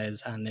you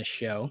guys on this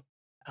show.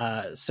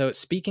 So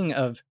speaking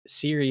of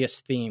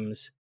serious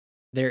themes,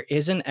 there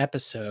is an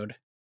episode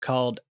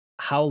called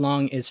How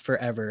Long Is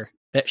Forever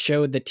that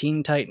showed the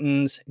Teen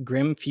Titans'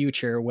 grim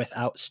future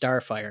without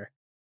Starfire,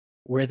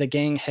 where the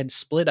gang had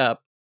split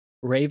up.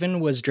 Raven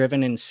was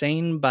driven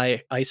insane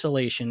by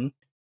isolation,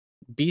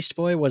 Beast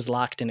Boy was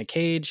locked in a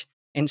cage,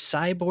 and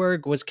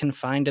Cyborg was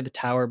confined to the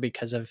tower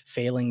because of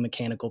failing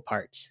mechanical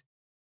parts.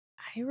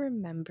 I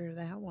remember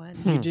that one.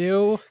 You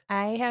do?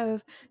 I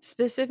have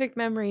specific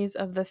memories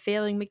of the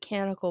failing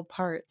mechanical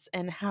parts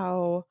and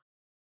how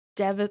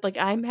like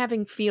I'm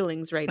having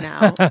feelings right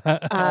now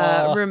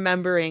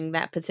remembering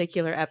that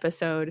particular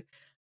episode.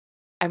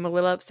 I'm a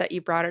little upset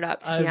you brought it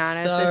up, to be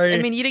honest. Sorry.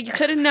 I mean, you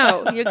couldn't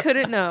know. You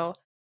couldn't know.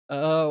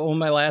 Well,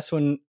 my last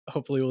one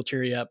hopefully will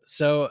cheer you up.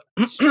 So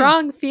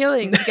Strong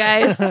feelings,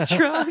 guys.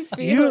 Strong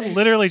feelings. You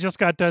literally just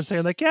got done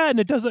saying like, yeah, and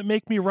it doesn't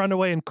make me run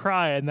away and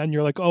cry, and then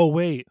you're like, oh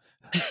wait,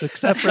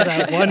 except for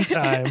that one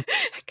time.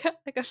 I got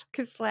like a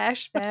fucking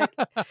flashback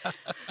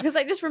because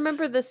I just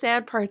remember the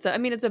sad parts. I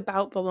mean, it's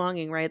about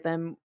belonging, right?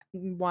 Them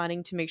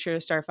wanting to make sure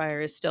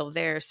Starfire is still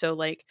there. So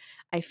like,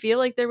 I feel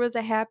like there was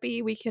a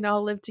happy, we can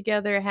all live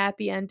together,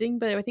 happy ending.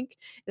 But I think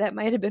that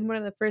might have been one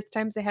of the first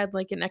times they had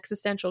like an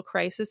existential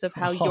crisis of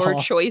how your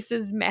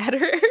choices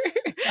matter.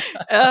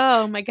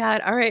 Oh my God.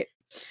 All right.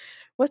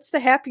 What's the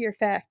happier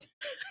fact?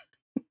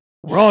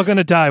 We're all going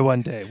to die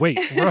one day. Wait,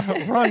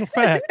 wrong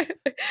fact.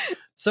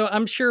 So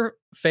I'm sure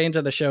fans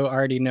of the show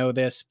already know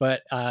this,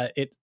 but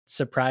it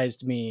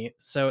surprised me.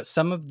 So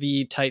some of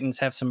the Titans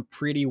have some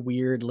pretty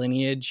weird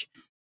lineage.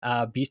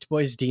 Beast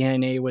Boy's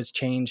DNA was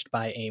changed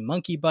by a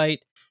monkey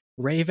bite.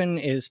 Raven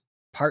is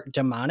part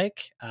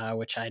demonic,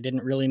 which I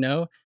didn't really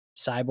know.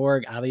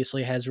 Cyborg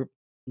obviously has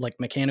like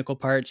mechanical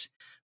parts,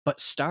 but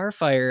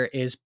Starfire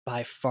is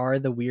by far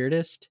the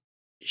weirdest.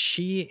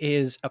 she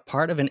is a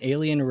part of an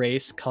alien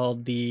race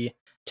called the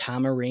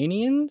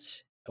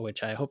Tamaranians,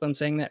 which I hope I'm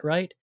saying that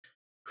right,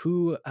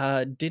 who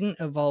didn't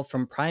evolve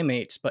from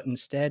primates, but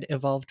instead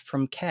evolved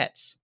from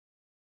cats.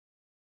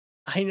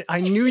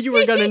 I knew you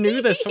were gonna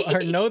know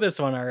this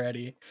one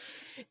already.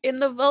 In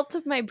the vault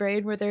of my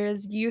brain where there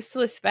is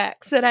useless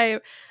facts that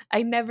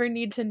I never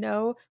need to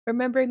know,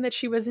 remembering that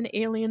she was an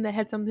alien that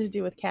had something to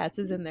do with cats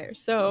is in there.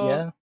 So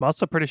Yeah. I'm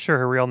also pretty sure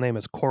her real name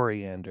is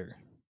Coriander.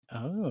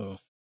 Oh.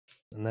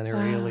 And then her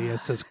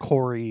alias is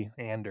Corey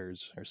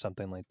Anders or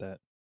something like that.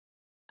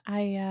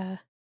 I'm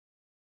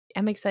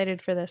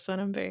excited for this one.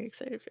 I'm very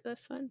excited for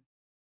this one.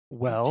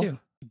 Well,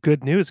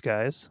 good news,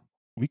 guys.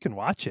 We can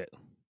watch it.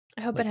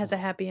 I hope it has a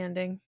happy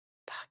ending.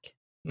 Fuck.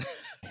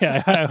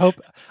 Yeah,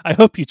 I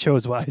hope you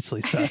chose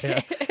wisely,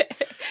 Saya.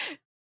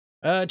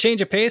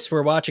 Change of pace.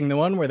 We're watching the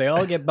one where they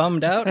all get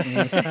bummed out.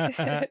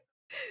 And...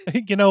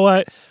 You know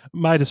what?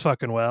 Might as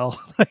fucking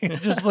well.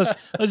 let's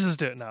just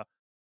do it now.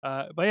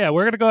 But yeah,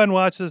 we're gonna go ahead and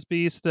watch this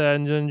beast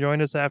and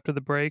join us after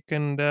the break,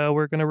 and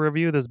we're gonna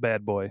review this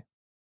bad boy.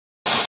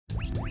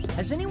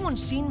 Has anyone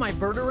seen my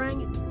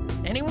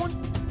Birdarang? Anyone?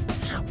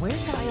 Where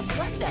could I have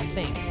left that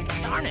thing?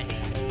 Darn it!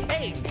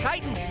 Hey,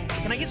 Titans,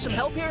 can I get some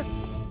help here?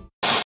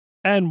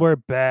 And we're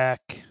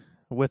back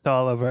with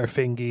all of our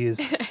fingies.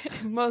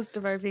 Most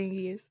of our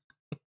fingies.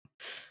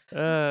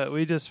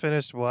 We just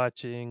finished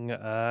watching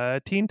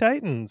Teen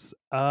Titans.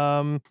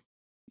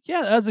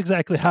 Yeah, that's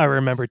exactly how I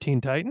remember Teen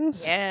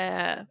Titans.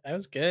 Yeah, that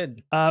was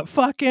good.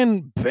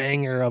 Fucking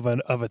banger of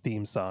a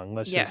theme song.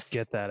 Let's Yes. just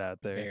get that out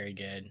there. Very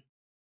good.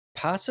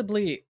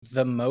 Possibly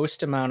the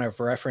most amount of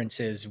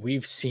references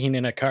we've seen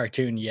in a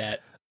cartoon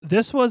yet.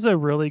 This was a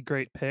really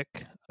great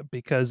pick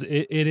because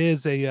it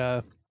is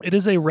a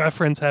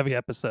reference heavy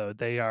episode.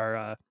 They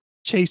are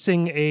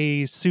chasing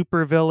a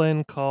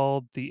supervillain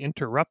called the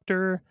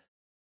Interrupter.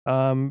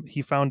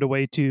 He found a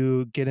way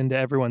to get into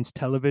everyone's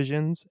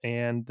televisions,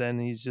 and then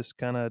he's just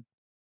kind of.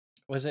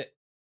 Was it?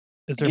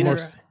 Is there more?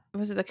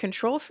 Was it the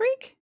Control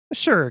Freak?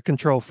 Sure,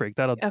 Control Freak.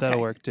 That'll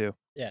work too.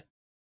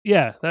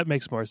 Yeah, that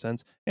makes more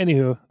sense.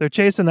 Anywho, they're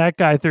chasing that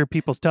guy through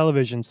people's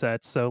television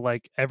sets. So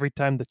like every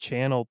time the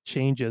channel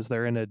changes,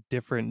 they're in a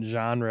different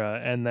genre,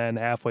 and then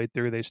halfway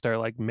through they start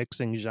like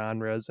mixing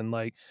genres, and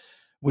like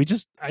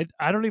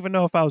I don't even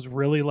know if I was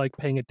really like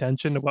paying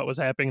attention to what was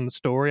happening in the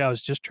story. I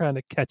was just trying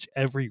to catch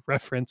every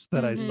reference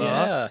that I saw.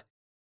 Yeah.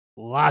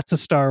 Lots of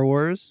Star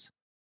Wars.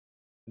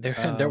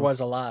 There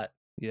was a lot.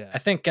 Yeah. I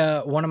think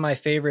one of my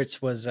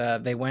favorites was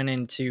they went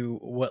into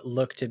what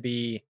looked to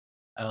be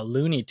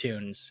Looney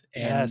Tunes,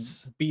 and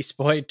Yes. Beast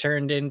Boy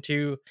turned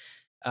into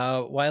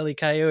Wile E.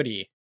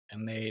 Coyote,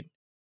 and they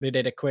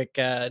did a quick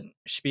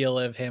spiel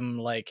of him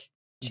like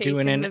Chasing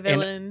doing the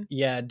villain.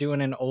 doing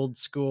an old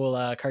school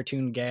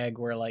cartoon gag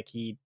where like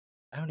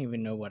I don't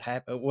even know what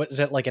happened. Was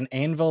it like an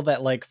anvil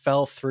that like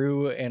fell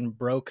through and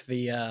broke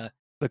the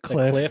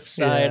cliff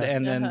side,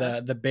 and then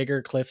the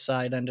bigger cliff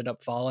side ended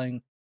up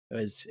falling?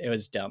 It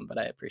was dumb, but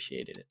I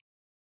appreciated it.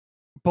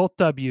 Both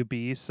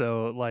WB,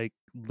 so like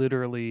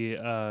literally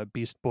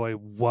Beast Boy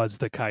was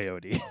the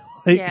coyote.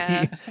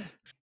 Yeah.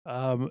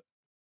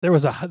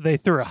 They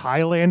threw a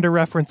Highlander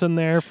reference in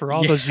there for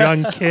all those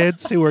young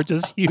kids who were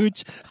just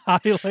huge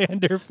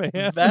Highlander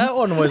fans. That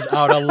one was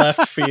out of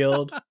left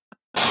field.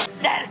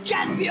 There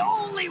can be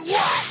only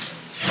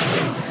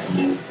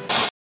one!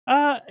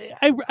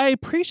 I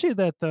appreciate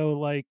that though.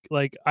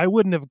 Like I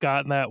wouldn't have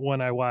gotten that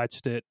when I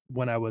watched it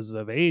when I was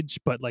of age,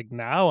 but like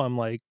now I'm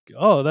like,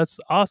 oh, that's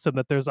awesome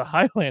that there's a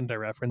Highlander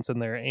reference in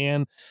there,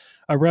 and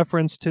a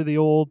reference to the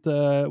old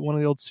one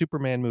of the old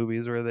Superman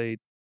movies where they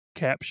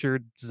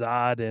captured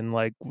Zod in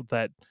like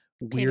that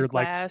weird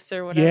glass like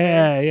or whatever.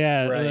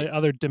 yeah Right. the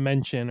other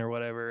dimension or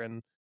whatever,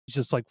 and he's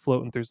just like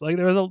floating through. Like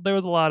there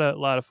was a lot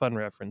of fun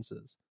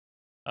references.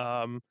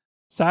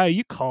 Saya,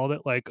 you called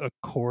it like a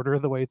quarter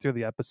of the way through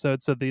the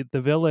episode. So the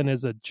villain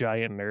is a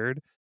giant nerd.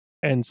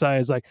 And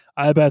Saya's like,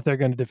 I bet they're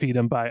going to defeat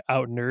him by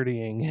out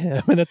nerdying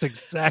him. And that's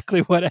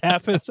exactly what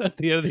happens at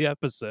the end of the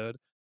episode.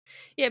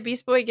 Yeah,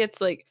 Beast Boy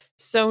gets like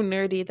so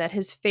nerdy that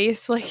his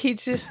face, like he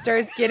just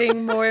starts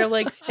getting more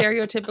like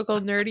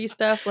stereotypical nerdy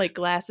stuff, like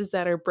glasses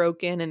that are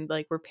broken and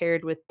like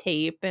repaired with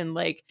tape, and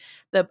like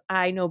the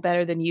I know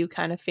better than you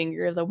kind of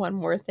finger, the one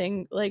more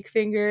thing like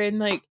finger, and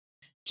like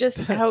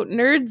just out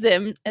nerds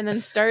him, and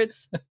then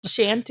starts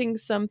chanting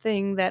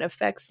something that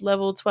affects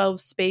level 12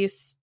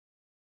 space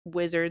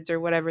wizards or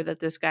whatever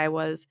that this guy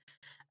was.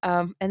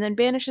 And then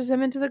banishes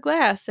him into the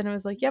glass, and I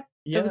was like, "Yep,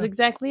 that was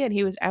exactly it."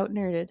 He was out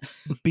nerded.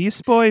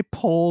 Beast Boy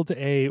pulled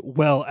a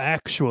well,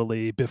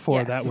 actually,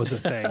 before that Yes. was a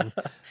thing.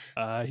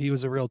 He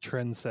was a real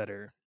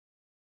trendsetter.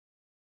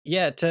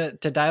 Yeah, to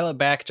dial it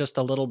back just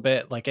a little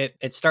bit, like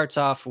it starts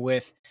off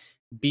with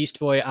Beast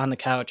Boy on the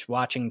couch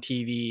watching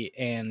TV,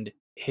 and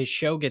his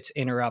show gets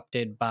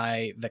interrupted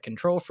by the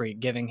Control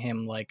Freak giving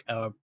him like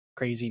a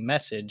crazy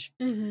message.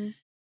 Mm-hmm.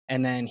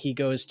 And then he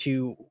goes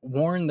to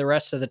warn the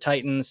rest of the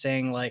Titans,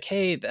 saying like,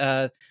 "Hey,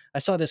 I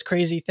saw this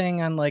crazy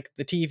thing on like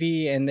the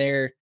TV," and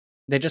they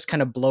just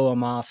kind of blow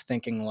him off,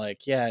 thinking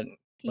like, "Yeah,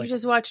 You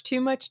just watch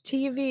too much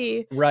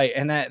TV. Right,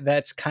 and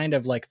that's kind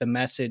of like the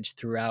message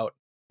throughout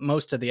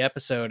most of the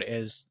episode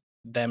is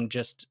them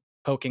just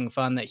poking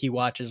fun that he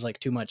watches like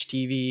too much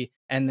TV,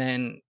 and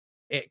then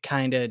it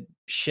kind of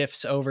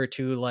shifts over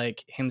to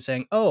like him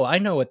saying, "Oh, I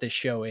know what this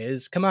show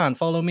is. Come on,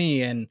 follow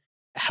me," and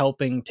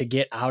helping to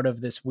get out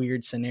of this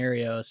weird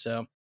scenario.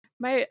 So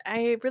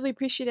I really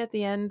appreciate at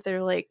the end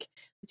they're like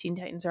the Teen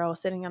Titans are all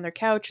sitting on their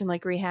couch and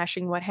like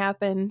rehashing what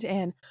happened,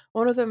 and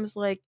one of them's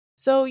like,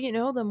 so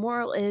the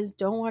moral is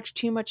don't watch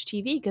too much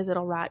TV because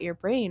it'll rot your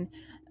brain.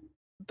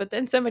 But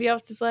then somebody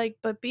else is like,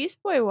 but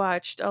Beast Boy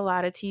watched a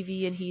lot of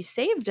TV and he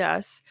saved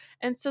us,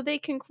 and so they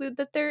conclude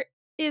that there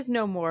is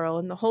no moral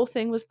and the whole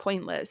thing was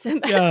pointless,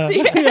 and that's the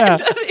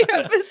end of the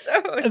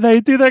episode. They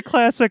do that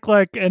classic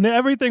and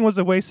everything was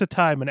a waste of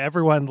time and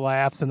everyone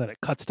laughs and then it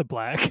cuts to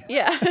black.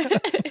 Yeah.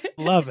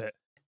 Love it.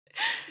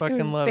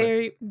 Fucking love it.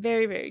 Very,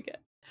 very, very good.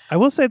 I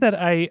will say that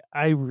I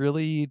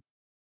really,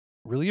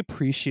 really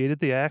appreciated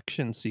the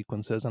action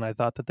sequences and I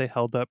thought that they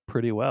held up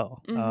pretty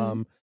well.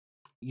 Mhm.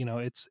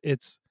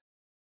 It's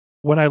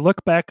when I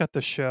look back at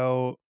the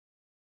show,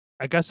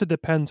 I guess it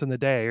depends on the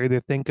day. I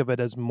either think of it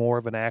as more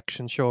of an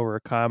action show or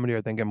a comedy,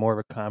 or think of more of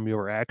a comedy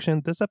over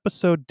action. This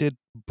episode did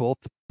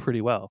both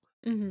pretty well.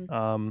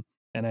 Mhm.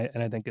 And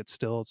I think it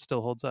still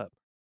holds up.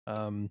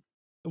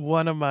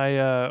 One of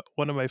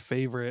my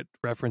favorite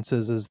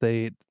references is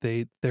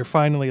they're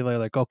finally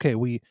like, okay,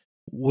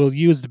 we'll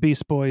use the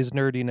Beast Boys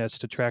nerdiness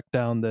to track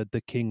down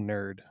the King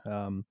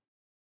Nerd.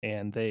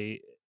 And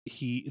they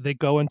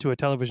go into a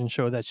television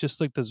show that's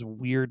just like this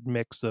weird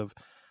mix of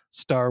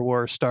Star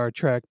Wars, Star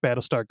Trek,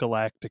 Battlestar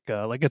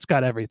Galactica. Like it's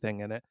got everything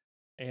in it.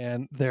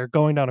 And they're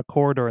going down a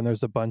corridor and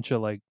there's a bunch of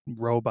like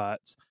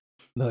robots.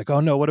 And they're like,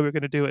 oh no, what are we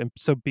going to do? And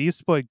so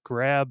Beast Boy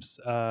grabs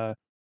the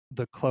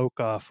cloak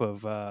off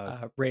of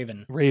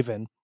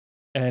Raven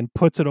and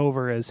puts it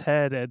over his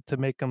head and to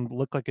make him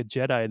look like a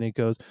Jedi. And he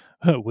goes,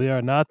 we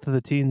are not the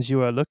teens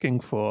you are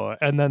looking for.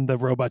 And then the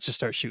robots just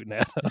start shooting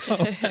at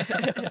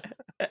him.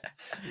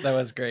 That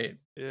was great.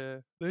 Yeah.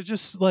 They're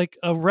just like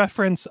a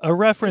reference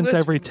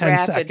every 10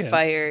 seconds. Rapid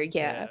fire,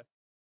 yeah.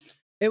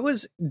 It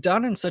was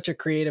done in such a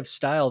creative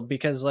style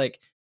because like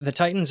the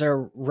Titans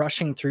are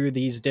rushing through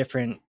these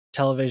different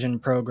television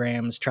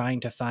programs trying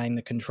to find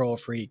the control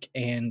freak,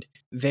 and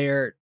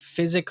they're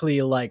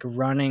physically like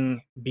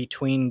running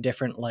between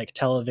different like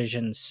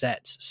television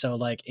sets. So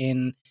like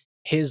in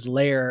his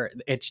lair,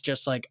 it's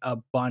just like a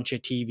bunch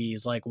of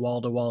TVs, like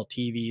wall-to-wall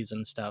TVs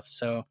and stuff.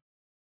 So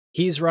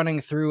he's running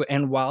through,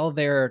 and while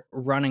they're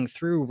running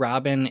through,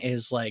 Robin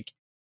is like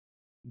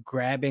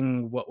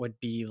grabbing what would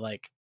be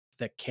like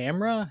the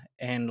camera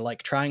and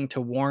like trying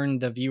to warn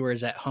the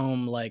viewers at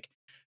home, like,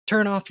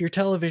 turn off your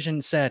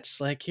television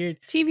sets, like here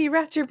TV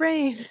rots your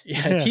brain.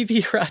 Yeah,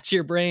 TV rots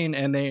your brain.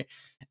 And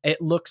it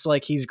looks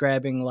like he's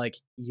grabbing like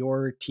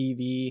your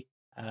TV.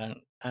 I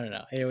don't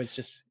know. It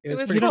was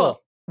pretty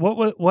cool.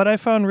 What I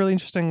found really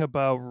interesting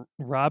about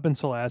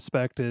Robin's whole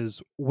aspect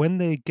is when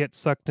they get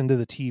sucked into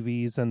the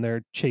TVs and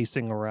they're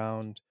chasing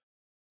around.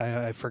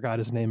 I forgot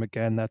his name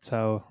again. That's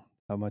how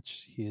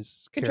much he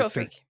is.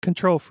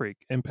 Control Freak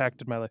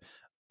impacted my life.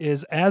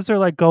 Is as they're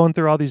like going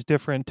through all these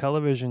different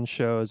television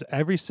shows,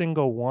 every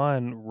single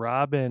one,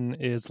 Robin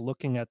is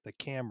looking at the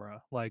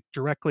camera, like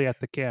directly at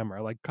the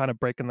camera, like kind of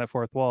breaking that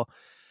fourth wall.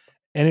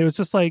 And it was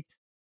just like,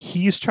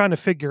 he's trying to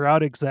figure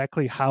out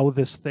exactly how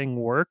this thing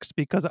works,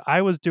 because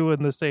I was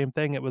doing the same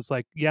thing. It was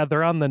like, yeah,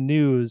 they're on the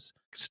news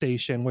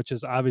station, which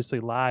is obviously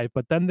live,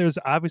 but then there's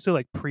obviously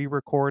like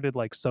pre-recorded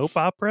like soap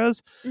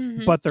operas,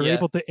 but they're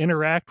able to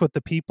interact with the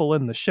people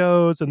in the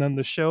shows, and then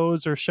the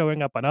shows are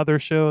showing up on other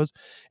shows,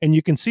 and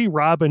you can see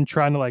Robin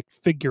trying to like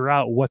figure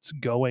out what's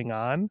going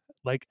on,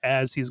 like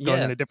as he's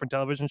going into different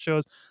television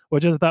shows,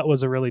 which I thought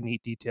was a really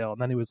neat detail.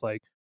 And then he was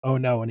like, oh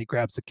no, and he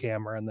grabs the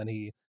camera, and then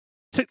he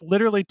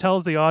literally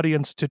tells the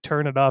audience to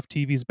turn it off.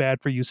 TV's bad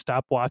for you.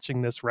 Stop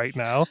watching this right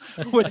now.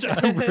 Which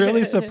I'm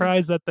really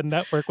surprised that the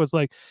network was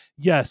like,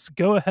 yes,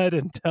 go ahead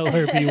and tell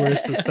our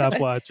viewers to stop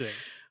watching.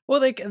 Well,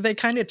 they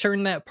kind of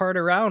turned that part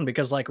around,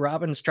 because like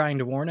Robin's trying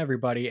to warn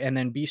everybody, and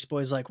then Beast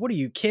Boy's like, what are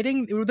you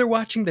kidding? They're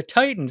watching the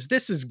Titans.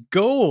 This is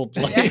gold.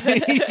 Like,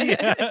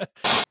 A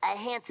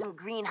handsome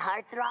green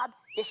heartthrob?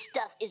 This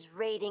stuff is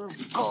ratings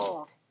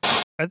gold.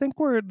 I think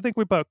we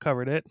about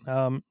covered it.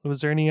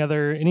 Was there any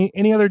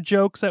other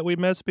jokes that we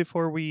missed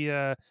before we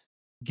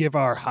give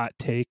our hot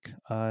take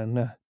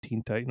on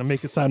Teen Titan? I'll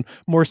make it sound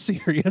more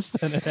serious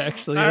than it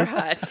actually Our is.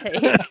 hot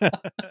take.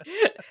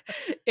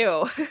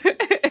 Ew.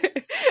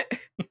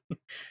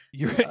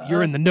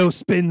 You're in the no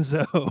spin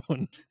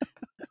zone.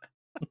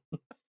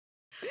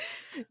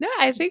 No,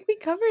 I think we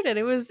covered it.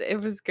 It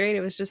was great.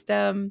 It was just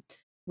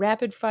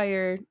rapid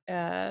fire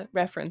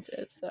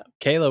references. So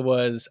Kayla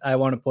was, I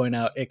want to point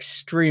out,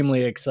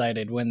 extremely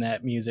excited when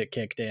that music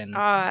kicked in.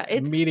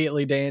 It's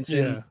immediately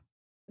dancing. Yeah.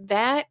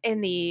 that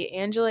and the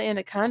Angela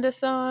Anaconda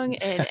song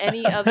and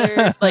any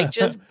other like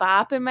just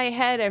bop in my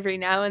head every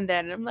now and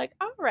then. And I'm like,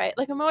 all right.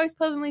 Like I'm always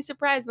pleasantly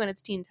surprised when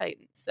it's Teen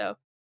Titans. So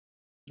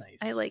Nice.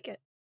 I like it.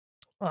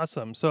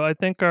 Awesome. So I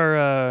think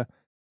our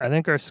I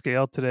think our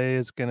scale today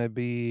is going to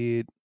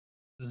be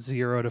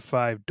 0 to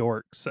 5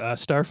 dorks.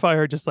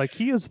 Starfire just like,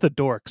 he is the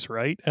dorks,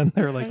 right? And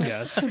they're like,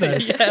 yes,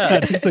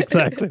 that is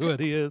exactly what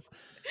he is.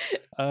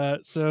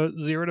 So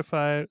 0 to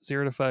 5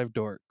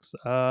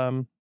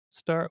 dorks.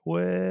 Start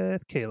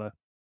with Kayla.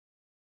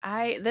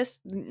 This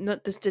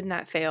did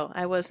not fail.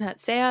 I was not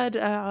sad.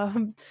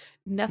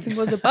 Nothing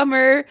was a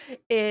bummer.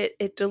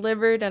 It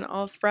delivered on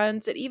all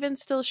fronts. It even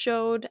still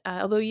showed,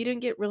 although you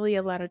didn't get really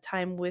a lot of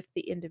time with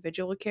the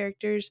individual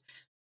characters,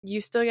 you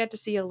still got to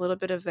see a little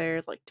bit of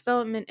their like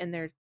development and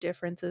their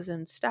differences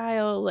in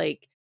style.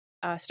 Like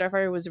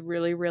Starfire was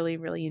really, really,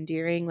 really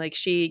endearing. Like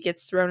she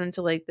gets thrown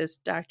into like this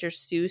Dr.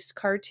 Seuss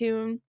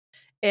cartoon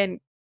and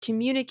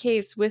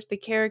communicates with the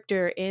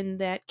character in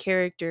that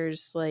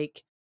character's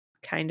like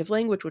kind of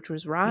language, which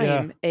was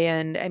rhyme.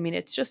 And I mean,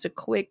 it's just a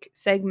quick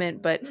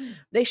segment, but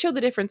they show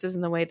the differences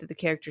in the way that the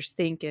characters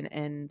think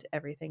and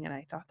everything. And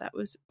I thought that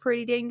was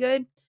pretty dang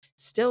good.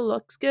 Still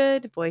looks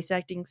good. Voice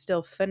acting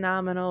still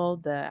phenomenal.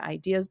 The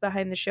ideas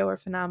behind the show are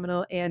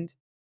phenomenal. And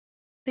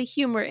the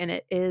humor in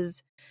it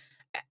is,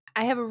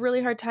 I have a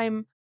really hard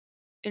time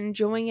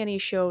enjoying any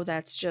show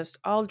that's just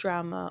all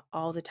drama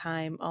all the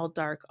time, all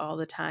dark all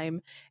the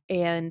time.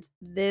 And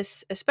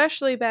this,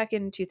 especially back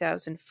in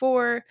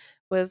 2004,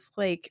 was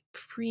like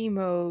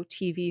primo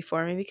TV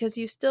for me because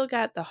you still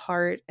got the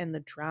heart and the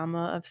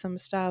drama of some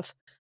stuff,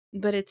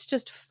 but it's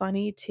just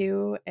funny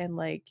too and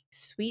like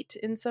sweet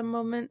in some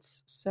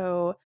moments.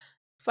 So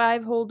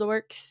 5 whole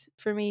dorks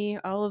for me,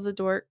 all of the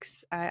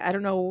dorks. I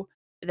don't know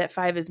that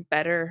 5 is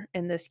better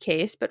in this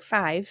case, but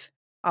 5,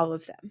 all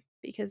of them,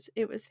 because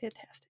it was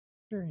fantastic.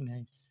 Very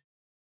nice.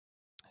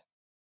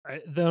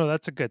 No,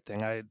 that's a good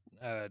thing.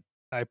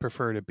 I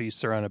prefer to be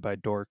surrounded by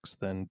dorks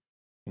than,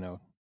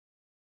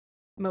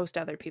 most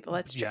other people.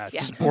 That's true. Yeah.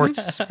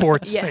 Sports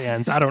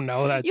fans. I don't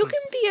know. You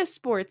can be a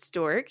sports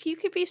dork. You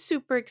could be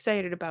super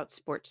excited about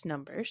sports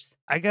numbers.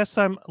 I guess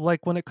I'm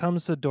like, when it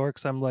comes to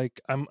dorks, I'm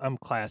like, I'm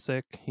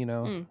classic,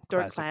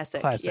 Dork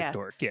classic. Yeah.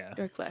 Dork. Yeah.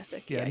 Dork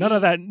classic. Yeah. None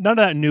of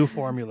that new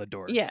formula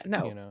dork. Yeah.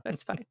 No,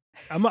 that's fine.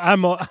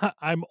 I'm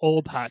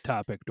old Hot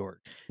Topic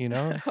dork,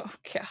 Oh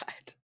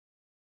God.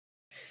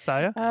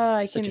 Saya? Oh,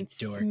 I Such can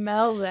a dork.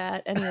 smell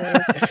that.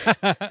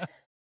 Anyways.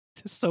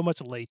 Just so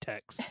much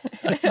latex.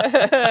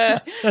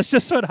 That's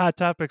just what Hot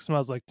Topic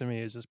smells like to me.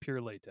 Is just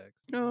pure latex.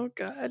 Oh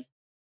God.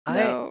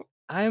 No.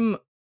 I'm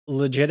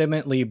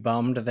legitimately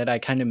bummed that I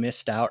kind of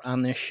missed out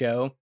on this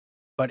show,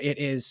 but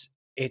it's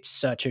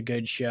such a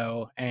good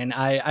show, and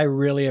I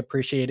really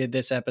appreciated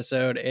this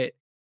episode.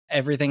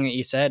 Everything that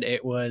you said,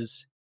 it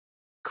was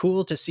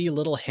cool to see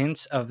little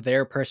hints of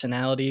their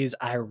personalities.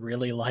 I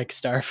really like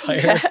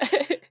Starfire.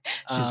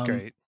 She's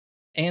great.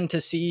 And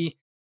to see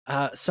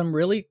some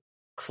really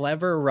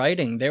clever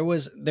writing. There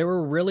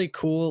were really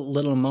cool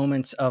little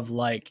moments of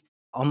like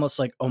almost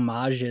like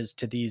homages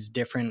to these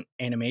different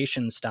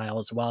animation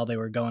styles while they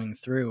were going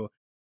through,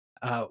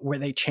 where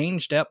they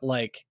changed up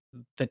like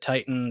the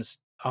Titans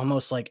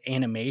almost like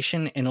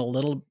animation in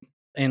little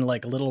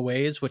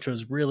ways, which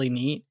was really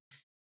neat.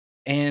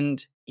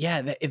 And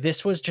yeah,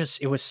 this was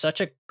it was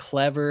such a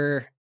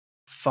clever,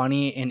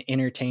 funny, and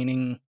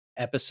entertaining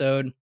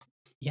episode.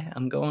 Yeah,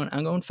 I'm going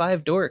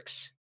 5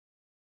 dorks.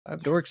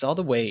 5 dorks all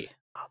the way.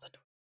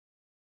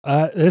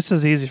 This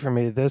is easy for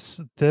me.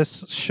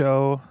 This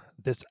show,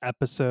 this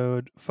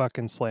episode,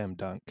 fucking slam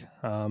dunk.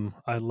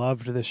 I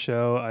loved this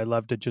show. I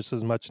loved it just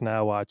as much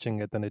now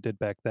watching it than I did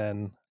back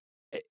then.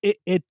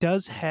 It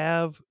does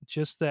have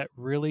just that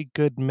really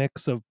good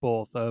mix of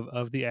both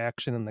of the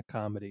action and the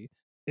comedy.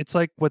 It's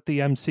like what the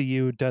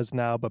MCU does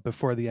now, but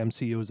before the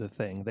MCU was a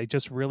thing. They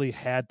just really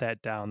had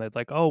that down. They're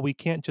like, oh, we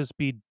can't just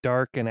be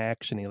dark and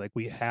actiony. Like,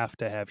 we have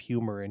to have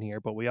humor in here,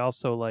 but we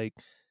also like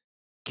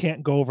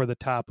can't go over the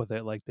top with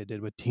it like they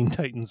did with Teen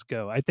Titans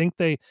Go. I think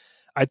they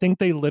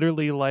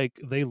literally like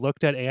they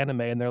looked at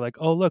anime and they're like,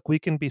 oh look, we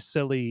can be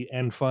silly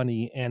and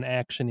funny and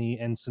actiony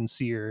and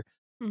sincere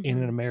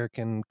in an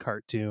American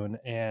cartoon,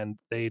 and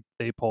they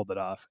pulled it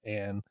off,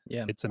 and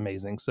it's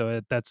amazing. So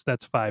that's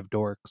 5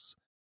 dorks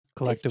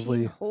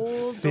collectively.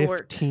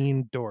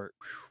 15 dorks.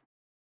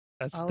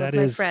 All of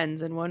my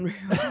friends in one room.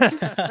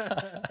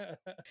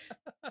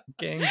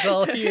 Gang's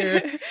all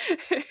here.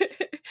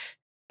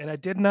 And I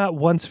did not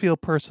once feel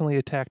personally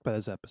attacked by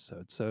this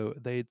episode, so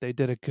they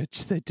did a good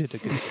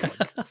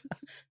job.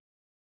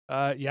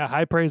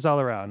 High praise all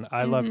around.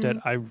 I loved it.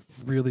 I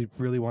really,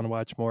 really want to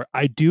watch more.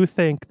 I do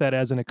think that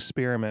as an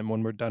experiment,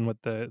 when we're done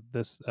with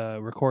this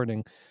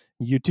recording,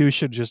 you two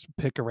should just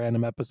pick a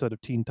random episode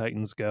of Teen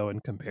Titans Go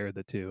and compare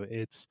the two.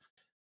 It's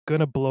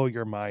gonna blow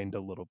your mind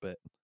a little bit.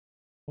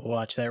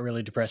 Watch that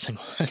really depressing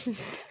one.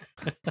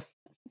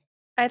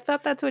 I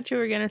thought that's what you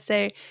were going to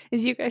say,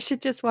 is you guys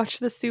should just watch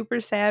the super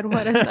sad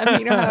one and let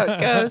me know how it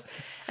goes.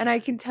 And I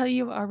can tell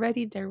you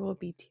already there will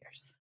be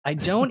tears. I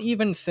don't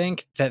even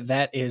think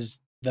that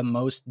is the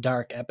most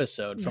dark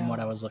episode from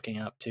what I was looking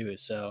up too.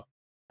 So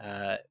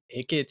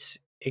it gets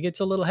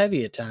a little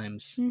heavy at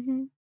times.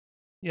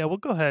 Yeah, we'll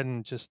go ahead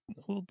and just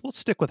we'll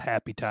stick with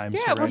happy times.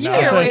 Yeah, for we'll right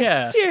steer now. away,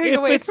 Yeah. steering If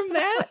away it's- from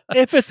that.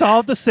 If it's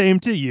all the same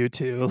to you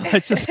two,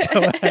 let's just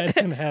go ahead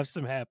and have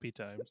some happy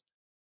times.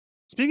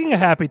 Speaking of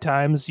happy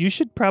times, you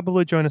should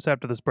probably join us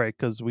after this break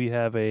because we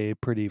have a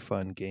pretty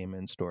fun game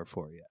in store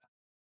for you.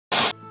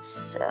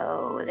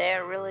 So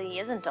there really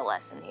isn't a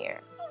lesson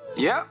here.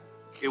 Yep,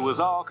 it was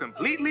all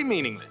completely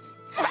meaningless.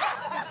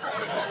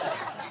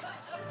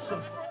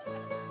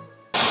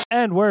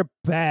 And we're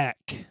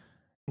back.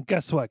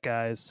 Guess what,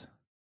 guys?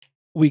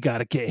 We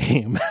got a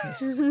game.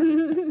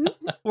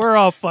 We're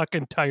all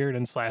fucking tired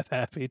and slap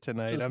happy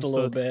tonight. Just I'm a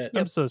little bit.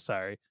 I'm so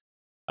sorry.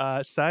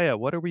 Saya,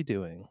 what are we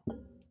doing?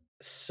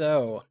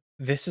 So,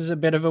 this is a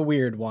bit of a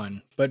weird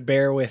one, but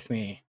bear with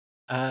me.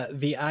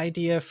 The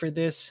idea for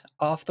this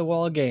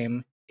off-the-wall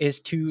game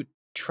is to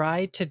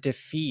try to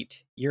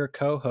defeat your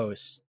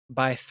co-hosts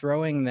by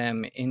throwing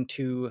them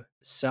into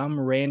some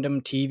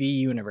random TV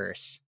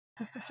universe.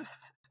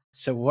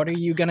 So what are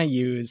you going to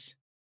use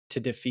to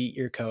defeat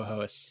your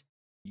co-hosts?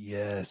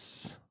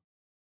 Yes.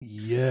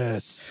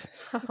 Yes.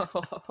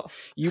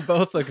 You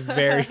both look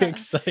very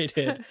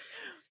excited.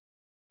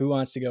 Who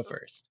wants to go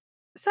first?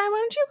 Simon, why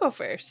don't you go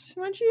first?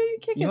 Why don't you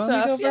kick You us want me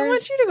to off? go Yeah, I want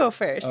first? you to go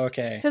first.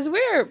 Okay. Because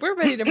we're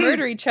ready to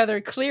murder each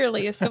other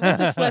clearly, so we'll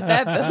just let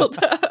that build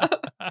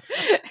up.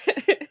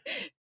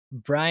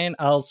 Brian,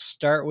 I'll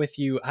start with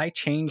you. I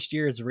changed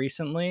yours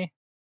recently.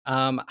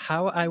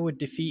 How I would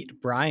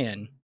defeat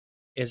Brian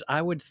is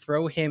I would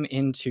throw him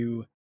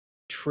into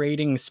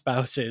Trading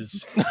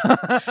Spouses,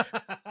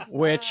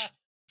 which,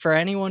 for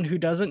anyone who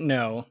doesn't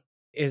know,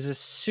 is a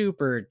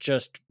super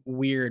just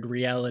weird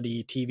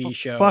reality TV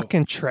show.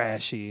 Fucking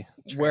trashy.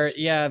 Where,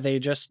 yeah, they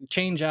just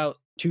change out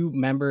two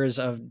members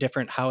of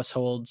different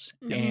households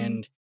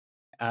Mhm.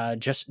 and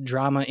just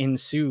drama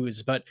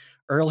ensues. But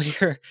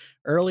earlier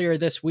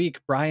this week,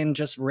 Brian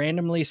just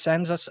randomly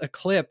sends us a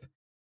clip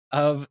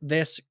of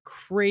this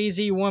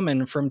crazy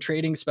woman from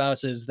Trading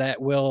Spouses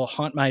that will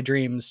haunt my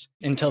dreams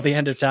until the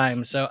end of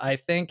time. So I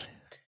think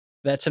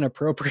that's an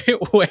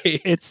appropriate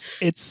way. It's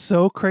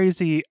so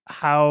crazy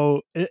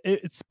how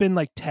it's been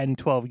like 10,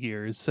 12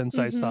 years since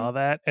I saw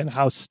that and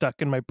how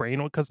stuck in my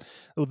brain, because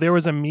there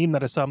was a meme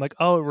that I saw. I'm like,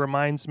 oh, it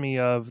reminds me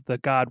of the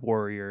God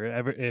Warrior.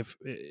 If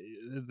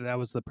that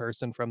was the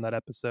person from that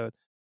episode.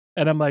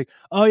 And I'm like,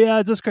 oh yeah,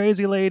 it's this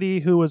crazy lady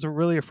who was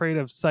really afraid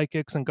of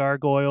psychics and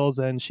gargoyles,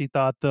 and she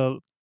thought the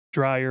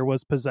dryer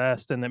was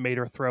possessed and it made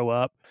her throw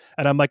up.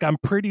 And I'm like, I'm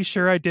pretty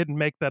sure I didn't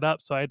make that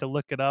up, so I had to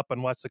look it up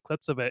and watch the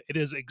clips of it. It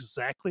is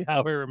exactly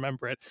how I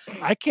remember it.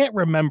 I can't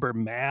remember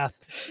math,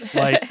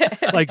 like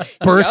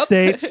birth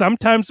dates.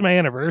 Sometimes my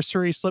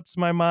anniversary slips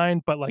my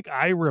mind, but like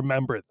I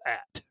remember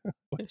that,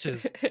 which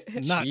is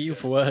not. She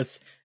was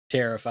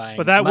terrifying.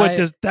 But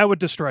that would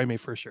destroy me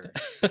for sure.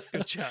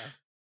 Good job.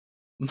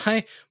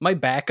 My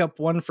backup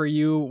one for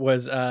you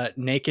was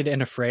Naked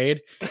and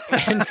Afraid.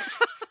 And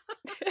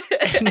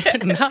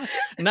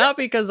not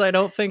because I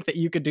don't think that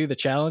you could do the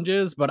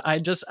challenges, but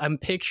I'm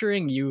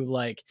picturing you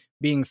like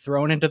being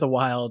thrown into the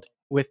wild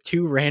with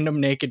two random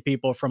naked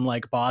people from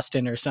like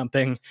Boston or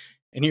something,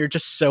 and you're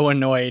just so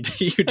annoyed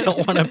you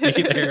don't want to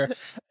be there.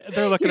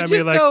 They're looking You at me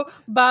just like, go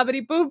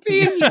bobbity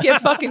boopy and you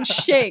get fucking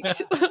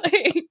shaked.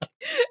 Like,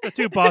 the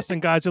two Boston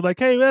guys are like,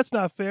 hey, that's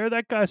not fair.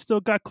 That guy still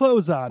got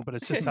clothes on, but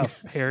it's just how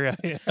hairy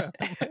I am.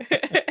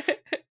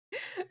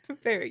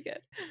 very good.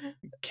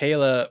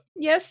 Kayla,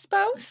 Yes,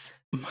 spouse?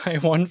 my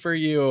one for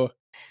you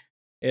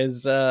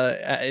is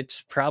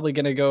it's probably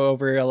going to go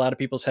over a lot of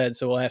people's heads,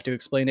 so we'll have to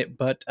explain it,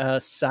 but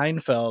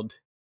Seinfeld,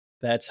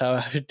 that's how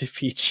I would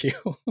defeat you.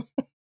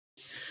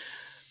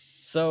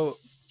 So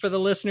for the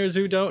listeners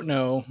who don't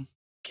know,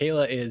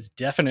 Kayla is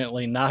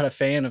definitely not a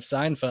fan of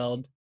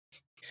Seinfeld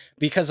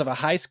because of a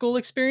high school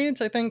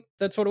experience. I think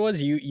that's what it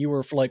was. You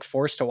were like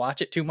forced to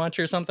watch it too much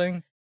or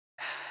something.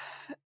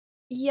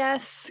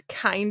 Yes,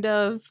 kind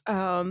of.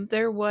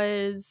 There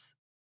was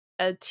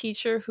a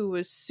teacher who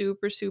was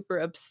super, super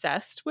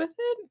obsessed with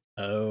it.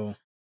 Oh,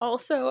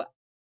 Also,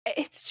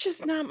 it's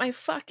just not my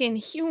fucking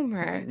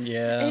humor.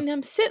 yeah. And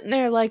I'm sitting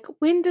there like,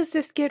 when does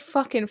this get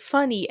fucking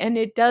funny? And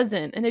it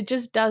doesn't. And it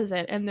just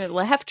doesn't. And the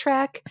laugh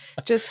track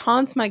just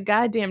haunts my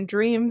goddamn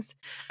dreams.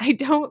 I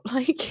don't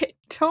like it.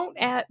 Don't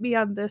at me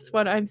on this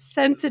one. I'm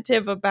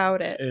sensitive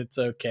about it. It's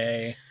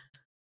okay.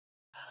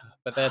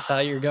 But that's how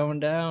you're going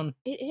down.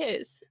 It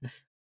is.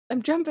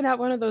 I'm jumping out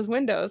one of those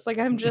windows. Like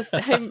I'm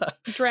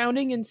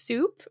drowning in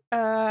soup.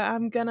 I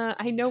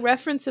know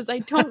references I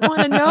don't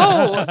want to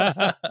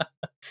know.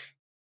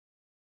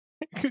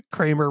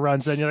 Kramer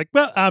runs in. You're like,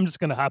 well, I'm just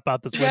going to hop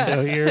out this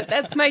window here.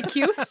 That's my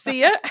cue. See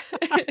ya.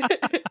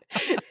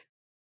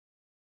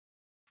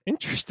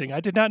 Interesting. I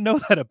did not know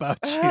that about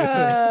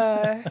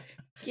you.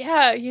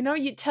 Yeah,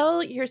 you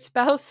tell your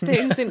spouse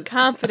things in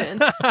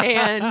confidence,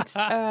 and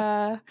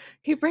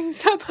he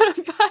brings it up on a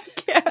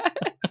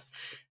podcast.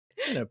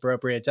 An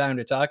appropriate time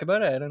to talk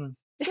about it. I don't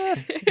know.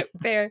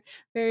 Fair,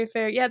 very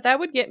fair. Yeah, that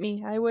would get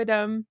me. I would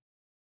die.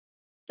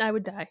 I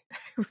would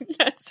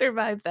not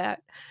survive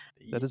that.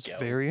 That is There you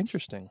go. very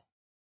interesting.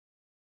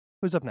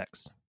 Who's up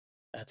next?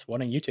 That's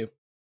one of you two.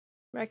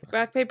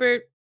 Rock, paper,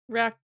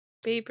 Rock,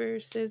 paper,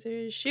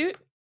 scissors, shoot.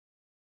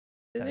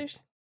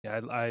 Scissors.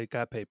 Yeah, I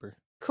got paper.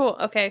 Cool.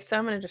 Okay, so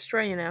I'm gonna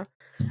destroy you now.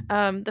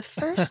 The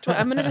first one,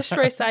 I'm gonna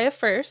destroy Saya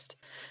first.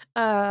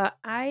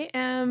 I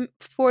am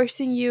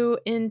forcing you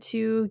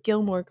into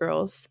Gilmore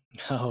Girls.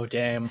 Oh,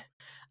 damn.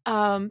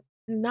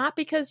 Not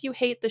because you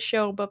hate the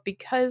show, but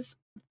because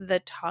the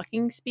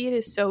talking speed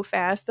is so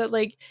fast that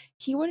like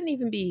he wouldn't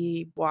even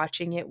be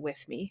watching it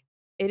with me.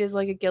 It is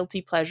like a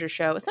guilty pleasure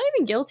show. It's not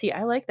even guilty.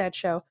 I like that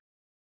show.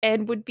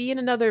 And would be in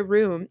another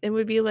room and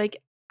would be like,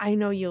 I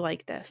know you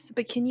like this,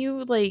 but can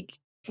you like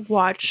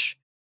watch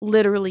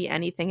literally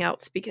anything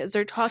else? Because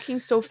they're talking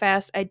so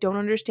fast, I don't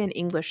understand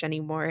English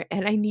anymore,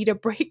 and I need a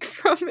break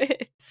from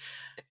it.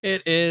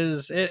 It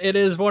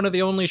is one of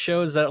the only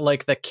shows that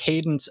like the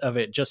cadence of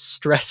it just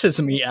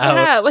stresses me out.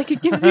 Yeah, like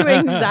it gives you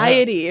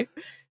anxiety.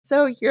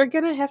 So you're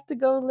gonna have to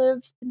go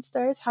live in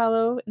Stars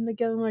Hollow in the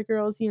Gilmore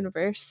Girls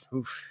universe.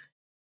 Oof.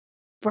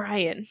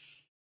 Brian.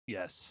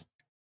 Yes.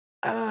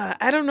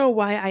 I don't know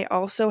why I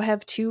also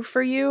have two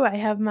for you. I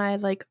have my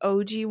like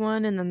OG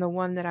one, and then the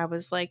one that I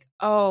was like,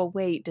 oh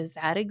wait, does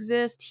that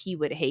exist? He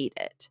would hate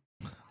it.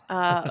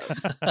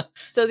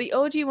 So the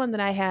OG one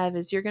that I have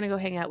is you're gonna go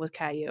hang out with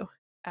Caillou.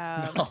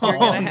 You're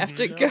gonna have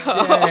to go.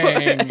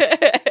 Dang.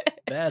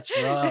 That's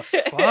rough.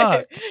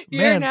 Fuck,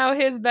 You're man. now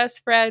his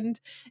best friend,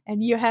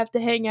 and you have to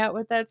hang out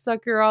with that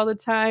sucker all the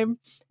time.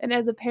 And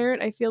as a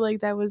parent, I feel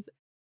like that was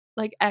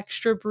like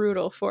extra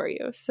brutal for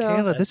you. So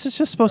Kayla, this is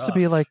just supposed to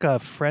be rough. like a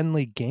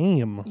friendly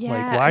game.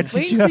 yeah, Like, why did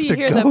wait you until have you to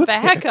hear go the there?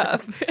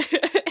 backup.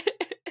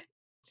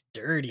 It's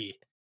dirty.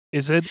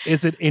 Is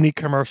it any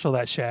commercial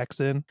that Shaq's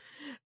in?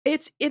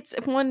 It's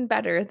one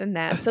better than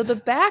that. So the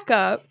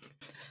backup,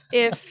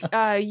 if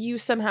you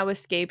somehow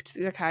escaped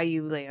the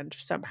Caillou land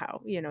somehow,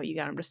 you know, you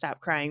got him to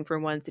stop crying for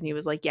once, and he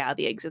was like, "Yeah,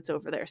 the exit's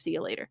over there. See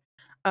you later."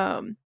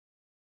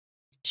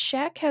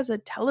 Shaq has a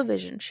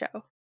television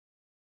show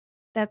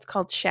that's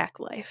called Shaq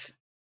Life,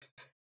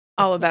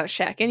 all about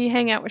Shaq, and you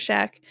hang out with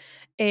Shaq,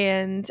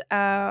 and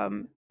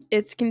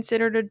it's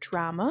considered a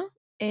drama,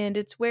 and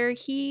it's where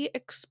he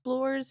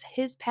explores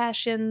his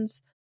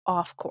passions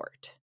off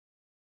court.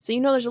 So, you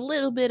know, there's a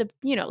little bit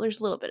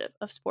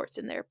of sports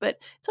in there, but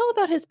it's all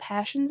about his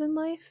passions in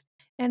life.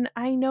 And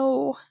I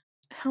know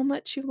how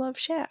much you love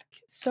Shaq.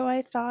 So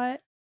I thought,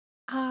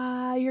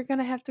 you're going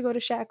to have to go to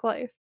Shaq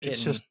Life.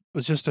 It's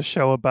just a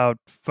show about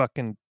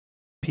fucking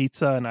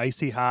pizza and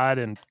icy hot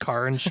and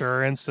car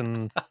insurance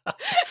and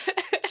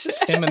It's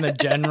just him and the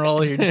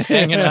general. You're just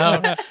hanging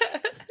out.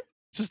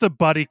 it's just a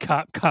buddy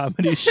cop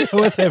comedy show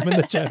with him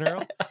and the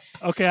general.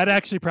 Okay, I'd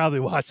actually probably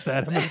watch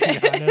that. I'm gonna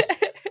be honest.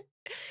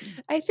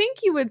 I think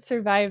you would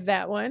survive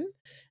that one.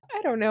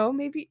 I don't know.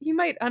 Maybe you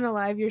might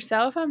unalive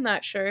yourself. I'm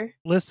not sure.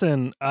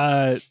 Listen,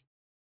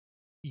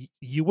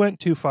 you went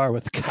too far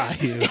with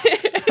Caillou.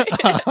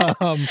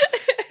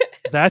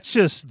 That's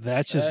just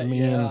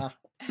mean.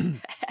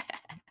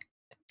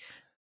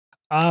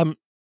 Yeah.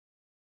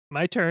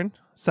 My turn,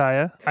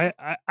 Saya.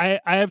 I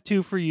have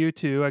two for you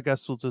too. I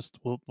guess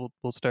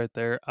we'll start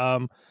there.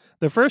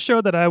 The first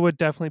show that I would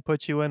definitely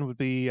put you in would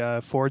be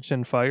Forged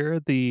in Fire,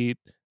 the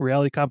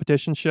reality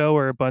competition show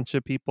where a bunch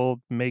of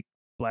people make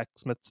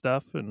blacksmith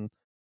stuff, and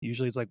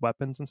usually it's like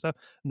weapons and stuff.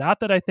 Not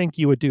that I think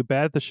you would do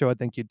bad at the show. I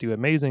think you'd do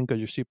amazing because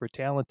you're super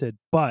talented.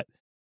 But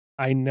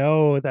I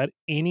know that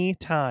any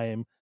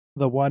time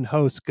the one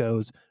host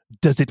goes,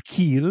 "Does it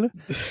kill?"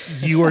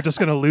 you are just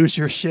going to lose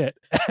your shit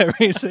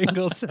every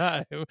single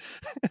time.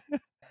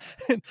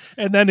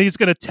 and then he's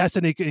going to test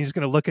it, and he's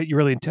going to look at you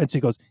really intense. He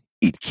goes,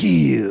 "It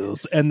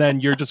kills." And then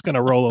you're just going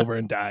to roll over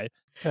and die.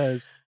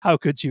 Because how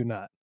could you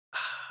not?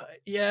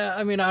 Yeah,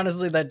 I mean,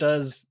 honestly, that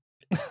does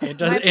My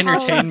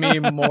entertain me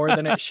more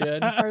than it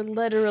should. Are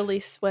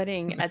literally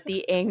sweating at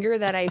the anger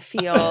that I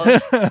feel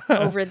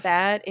over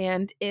that,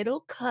 and it'll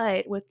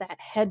cut with that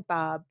head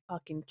bob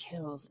fucking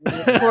kills me.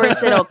 Of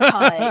course it'll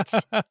cut.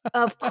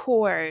 Of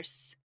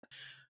course.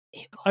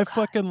 I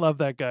fucking love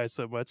that guy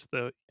so much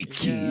though.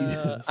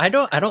 Yeah. I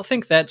don't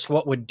think that's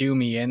what would do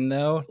me in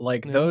though.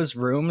 Like those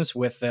rooms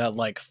with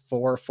like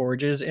 4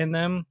 forges in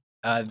them.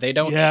 They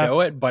don't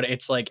show it, but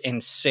it's like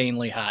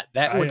insanely hot.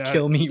 That would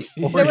kill me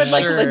for That would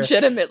like sure.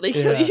 legitimately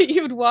kill you.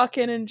 You would walk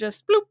in and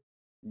just bloop.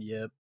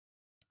 Yep.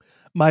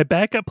 My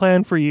backup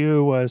plan for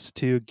you was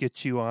to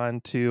get you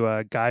on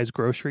to Guy's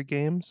Grocery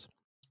Games,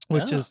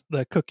 which is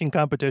the cooking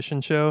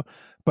competition show.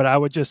 But I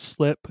would just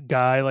slip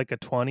Guy like a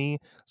 20.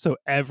 So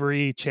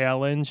every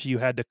challenge you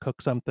had to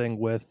cook something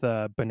with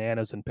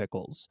bananas and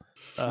pickles.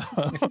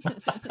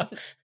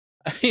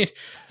 I mean,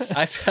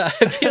 I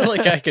feel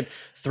like I could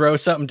throw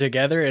something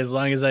together as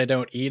long as I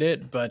don't eat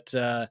it, but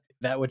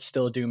that would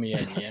still do me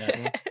in.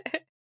 Yeah.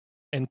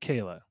 And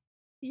Kayla,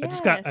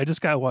 Yes. I just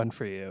got one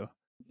for you.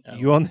 Oh.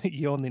 You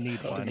only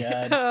need one.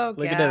 God. Oh,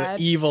 Look God. at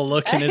the evil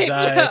look in his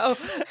eye. know.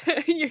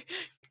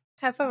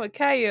 Have fun with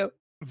Caillou.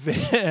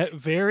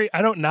 Very.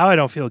 I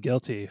don't feel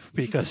guilty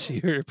because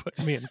you're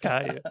putting me in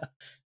Caillou.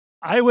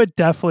 I would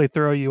definitely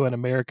throw you an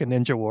American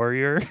Ninja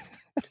Warrior.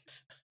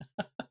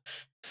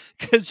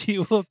 because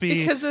you will be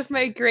Because of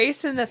my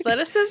grace and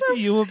athleticism?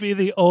 you will be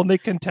the only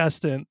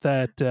contestant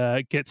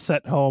that gets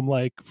sent home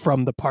like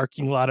from the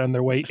parking lot on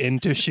their way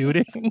into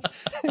shooting,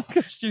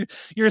 because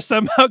you're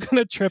somehow going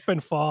to trip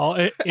and fall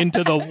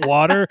into the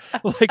water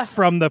like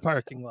from the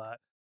parking lot.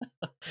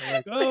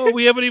 Like, oh,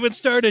 we haven't even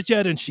started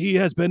yet, and she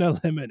has been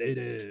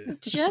eliminated.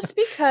 Just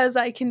because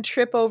I can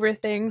trip over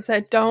things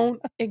that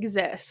don't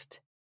exist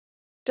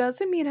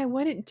doesn't mean I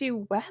wouldn't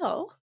do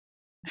well.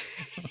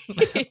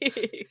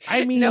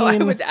 I mean, no, I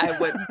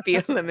wouldn't be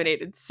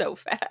eliminated so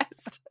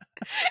fast.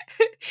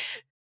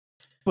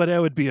 But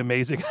it would be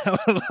amazing. I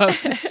would love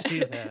to see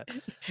that.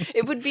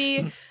 It would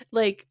be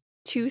like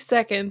 2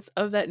 seconds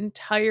of that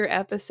entire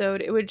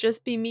episode. It would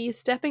just be me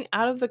stepping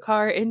out of the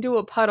car into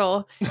a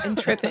puddle and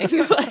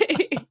tripping.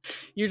 Like,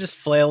 You're just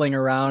flailing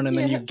around, and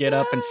then you get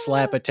up and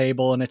slap a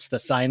table, and it's the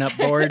sign-up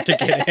board to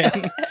get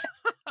in.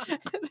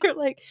 they're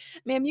like,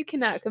 "Ma'am, you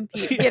cannot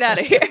compete. Get out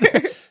of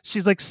here."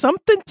 She's like,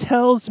 something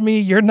tells me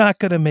you're not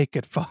going to make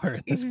it far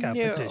in this No.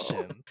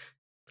 competition.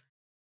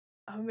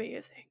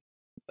 Amazing.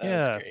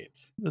 That's Yeah. great.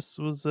 This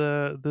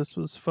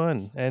was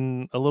fun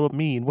and a little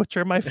mean, which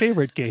are my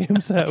favorite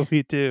games that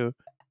we do.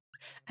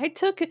 I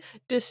took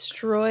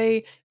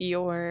destroy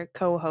your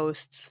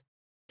co-hosts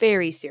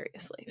very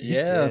seriously. You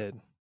Yeah.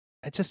 did.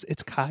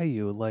 It's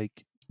Caillou.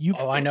 Like you.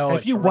 Oh, I know. Have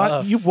It's you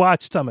rough. you've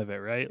watched some of it,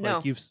 right? No.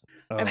 Like you've.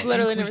 I've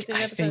literally never seen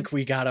an I episode. think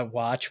we gotta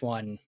watch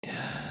one.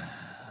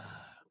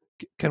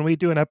 Can we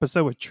do an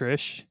episode with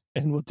Trish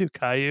and we'll do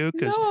Caillou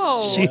because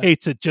No. she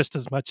hates it just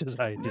as much as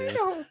I do.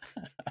 No.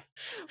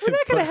 We're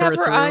not going to Put have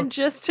her her on through.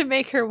 just to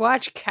make her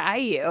watch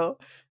Caillou.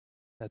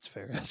 That's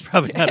fair. That's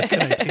probably not a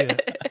good idea.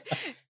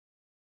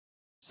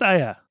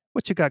 Saya,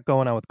 what you got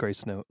going on with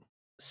Grace Note?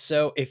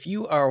 So if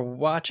you are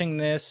watching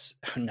this,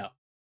 no.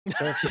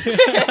 So if you...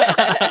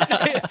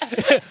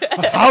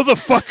 How the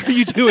fuck are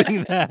you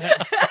doing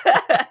that?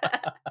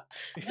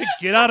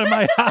 Get out of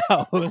my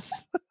house.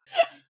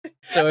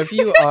 So if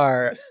you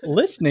are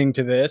listening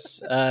to this,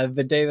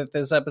 the day that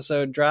this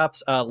episode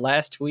drops,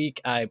 last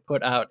week I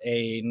put out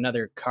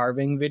another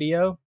carving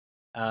video.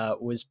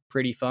 Was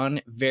pretty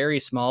fun. Very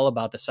small,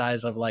 about the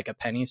size of like a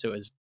penny, so it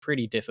was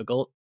pretty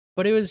difficult.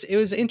 But it was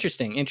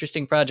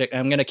interesting project.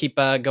 I'm gonna keep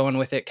going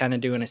with it, kind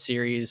of doing a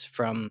series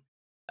from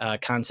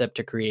concept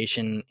to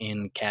creation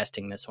in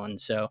casting this one.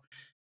 So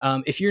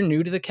if you're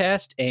new to the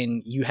cast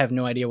and you have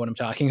no idea what I'm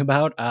talking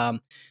about,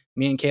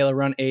 me and Kayla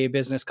run a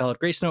business called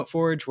Grace Note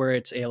Forge, where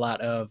it's a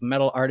lot of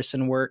metal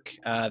artisan work,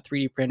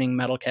 3D printing,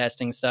 metal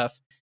casting stuff.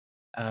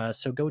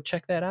 So go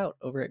check that out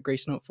over at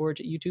Grace Note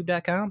Forge at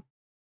youtube.com.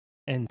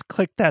 And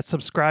click that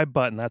subscribe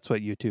button. That's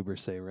what YouTubers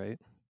say, right?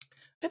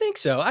 I think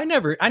so. I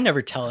never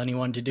tell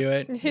anyone to do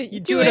it. You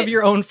Do do it of it.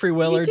 your own free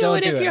will, or You do don't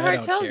it do if it. your I heart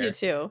don't tells care. you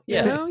to.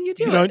 Yeah. You know, you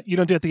do You it. don't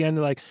do it at the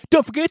end like,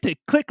 don't forget to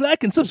click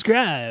like and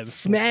subscribe.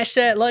 Smash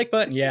that like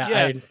button. Yeah.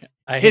 Yeah.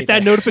 I Hit hate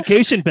that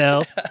notification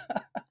bell.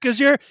 Because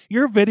your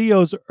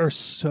videos are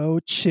so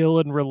chill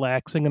and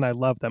relaxing, and I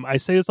love them. I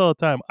say this all the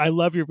time. I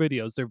love your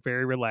videos. They're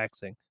very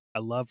relaxing. I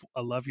love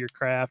your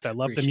craft. I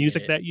love the Appreciate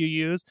music it. that you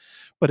use.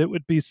 But it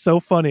would be so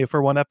funny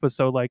for one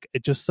episode, like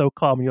it's just so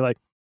calm. And you're like,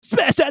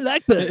 smash that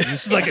like button.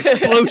 It's just like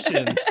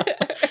explosions.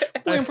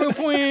 Boing, boing,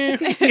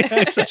 boing.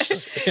 Yeah, it's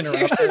Just Your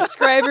interrupt.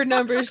 subscriber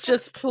numbers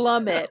just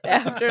plummet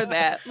after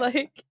that.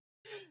 Like,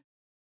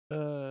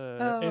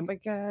 oh and, my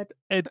God.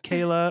 and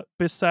Kayla,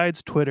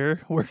 besides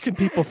Twitter, where can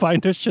people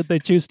find us should they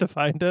choose to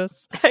find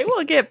us? I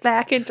will get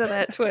back into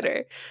that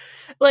Twitter.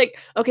 Like,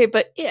 okay,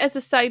 but as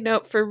a side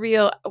note, for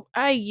real,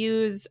 I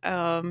use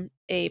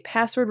a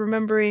password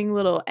remembering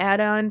little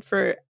add-on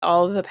for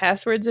all of the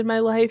passwords in my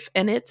life,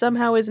 and it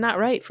somehow is not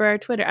right for our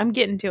Twitter. I'm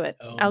getting to it.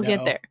 Oh, I'll get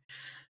no. there.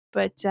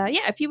 But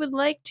yeah, if you would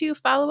like to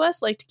follow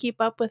us, like to keep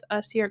up with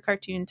us here at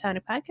Cartoon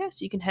Tonic Podcast,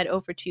 you can head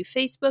over to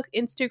Facebook,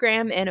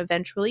 Instagram, and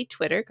eventually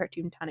Twitter,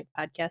 Cartoon Tonic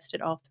Podcast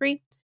at all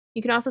three.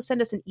 You can also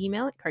send us an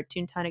email at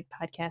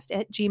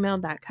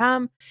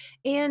cartoontonicpodcast@gmail.com.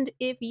 And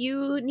if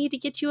you need to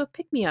get you a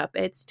pick-me-up,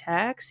 it's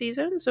tax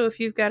season. So if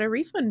you've got a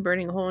refund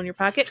burning a hole in your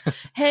pocket,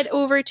 head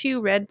over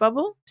to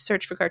Redbubble,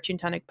 search for Cartoon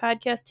Tonic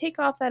Podcast, take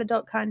off that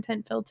adult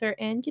content filter,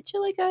 and get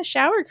you like a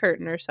shower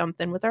curtain or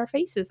something with our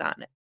faces on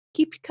it.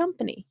 Keep you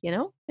company, you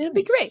know? It'll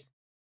be great.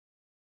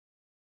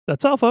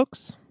 That's all,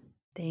 folks.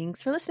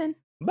 Thanks for listening.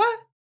 Bye.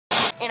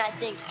 And I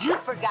think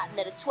you've forgotten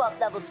that a 12th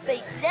level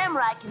space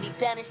samurai can be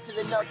banished to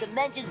the null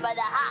dimensions by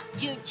the hot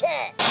June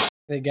Chan.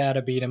 They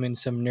gotta beat him in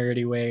some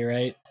nerdy way,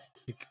 right?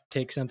 You could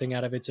take something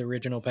out of its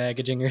original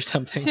packaging or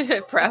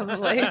something.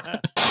 Probably.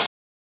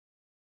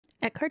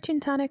 At Cartoon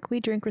Tonic, we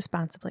drink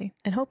responsibly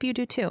and hope you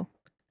do too.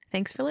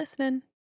 Thanks for listening.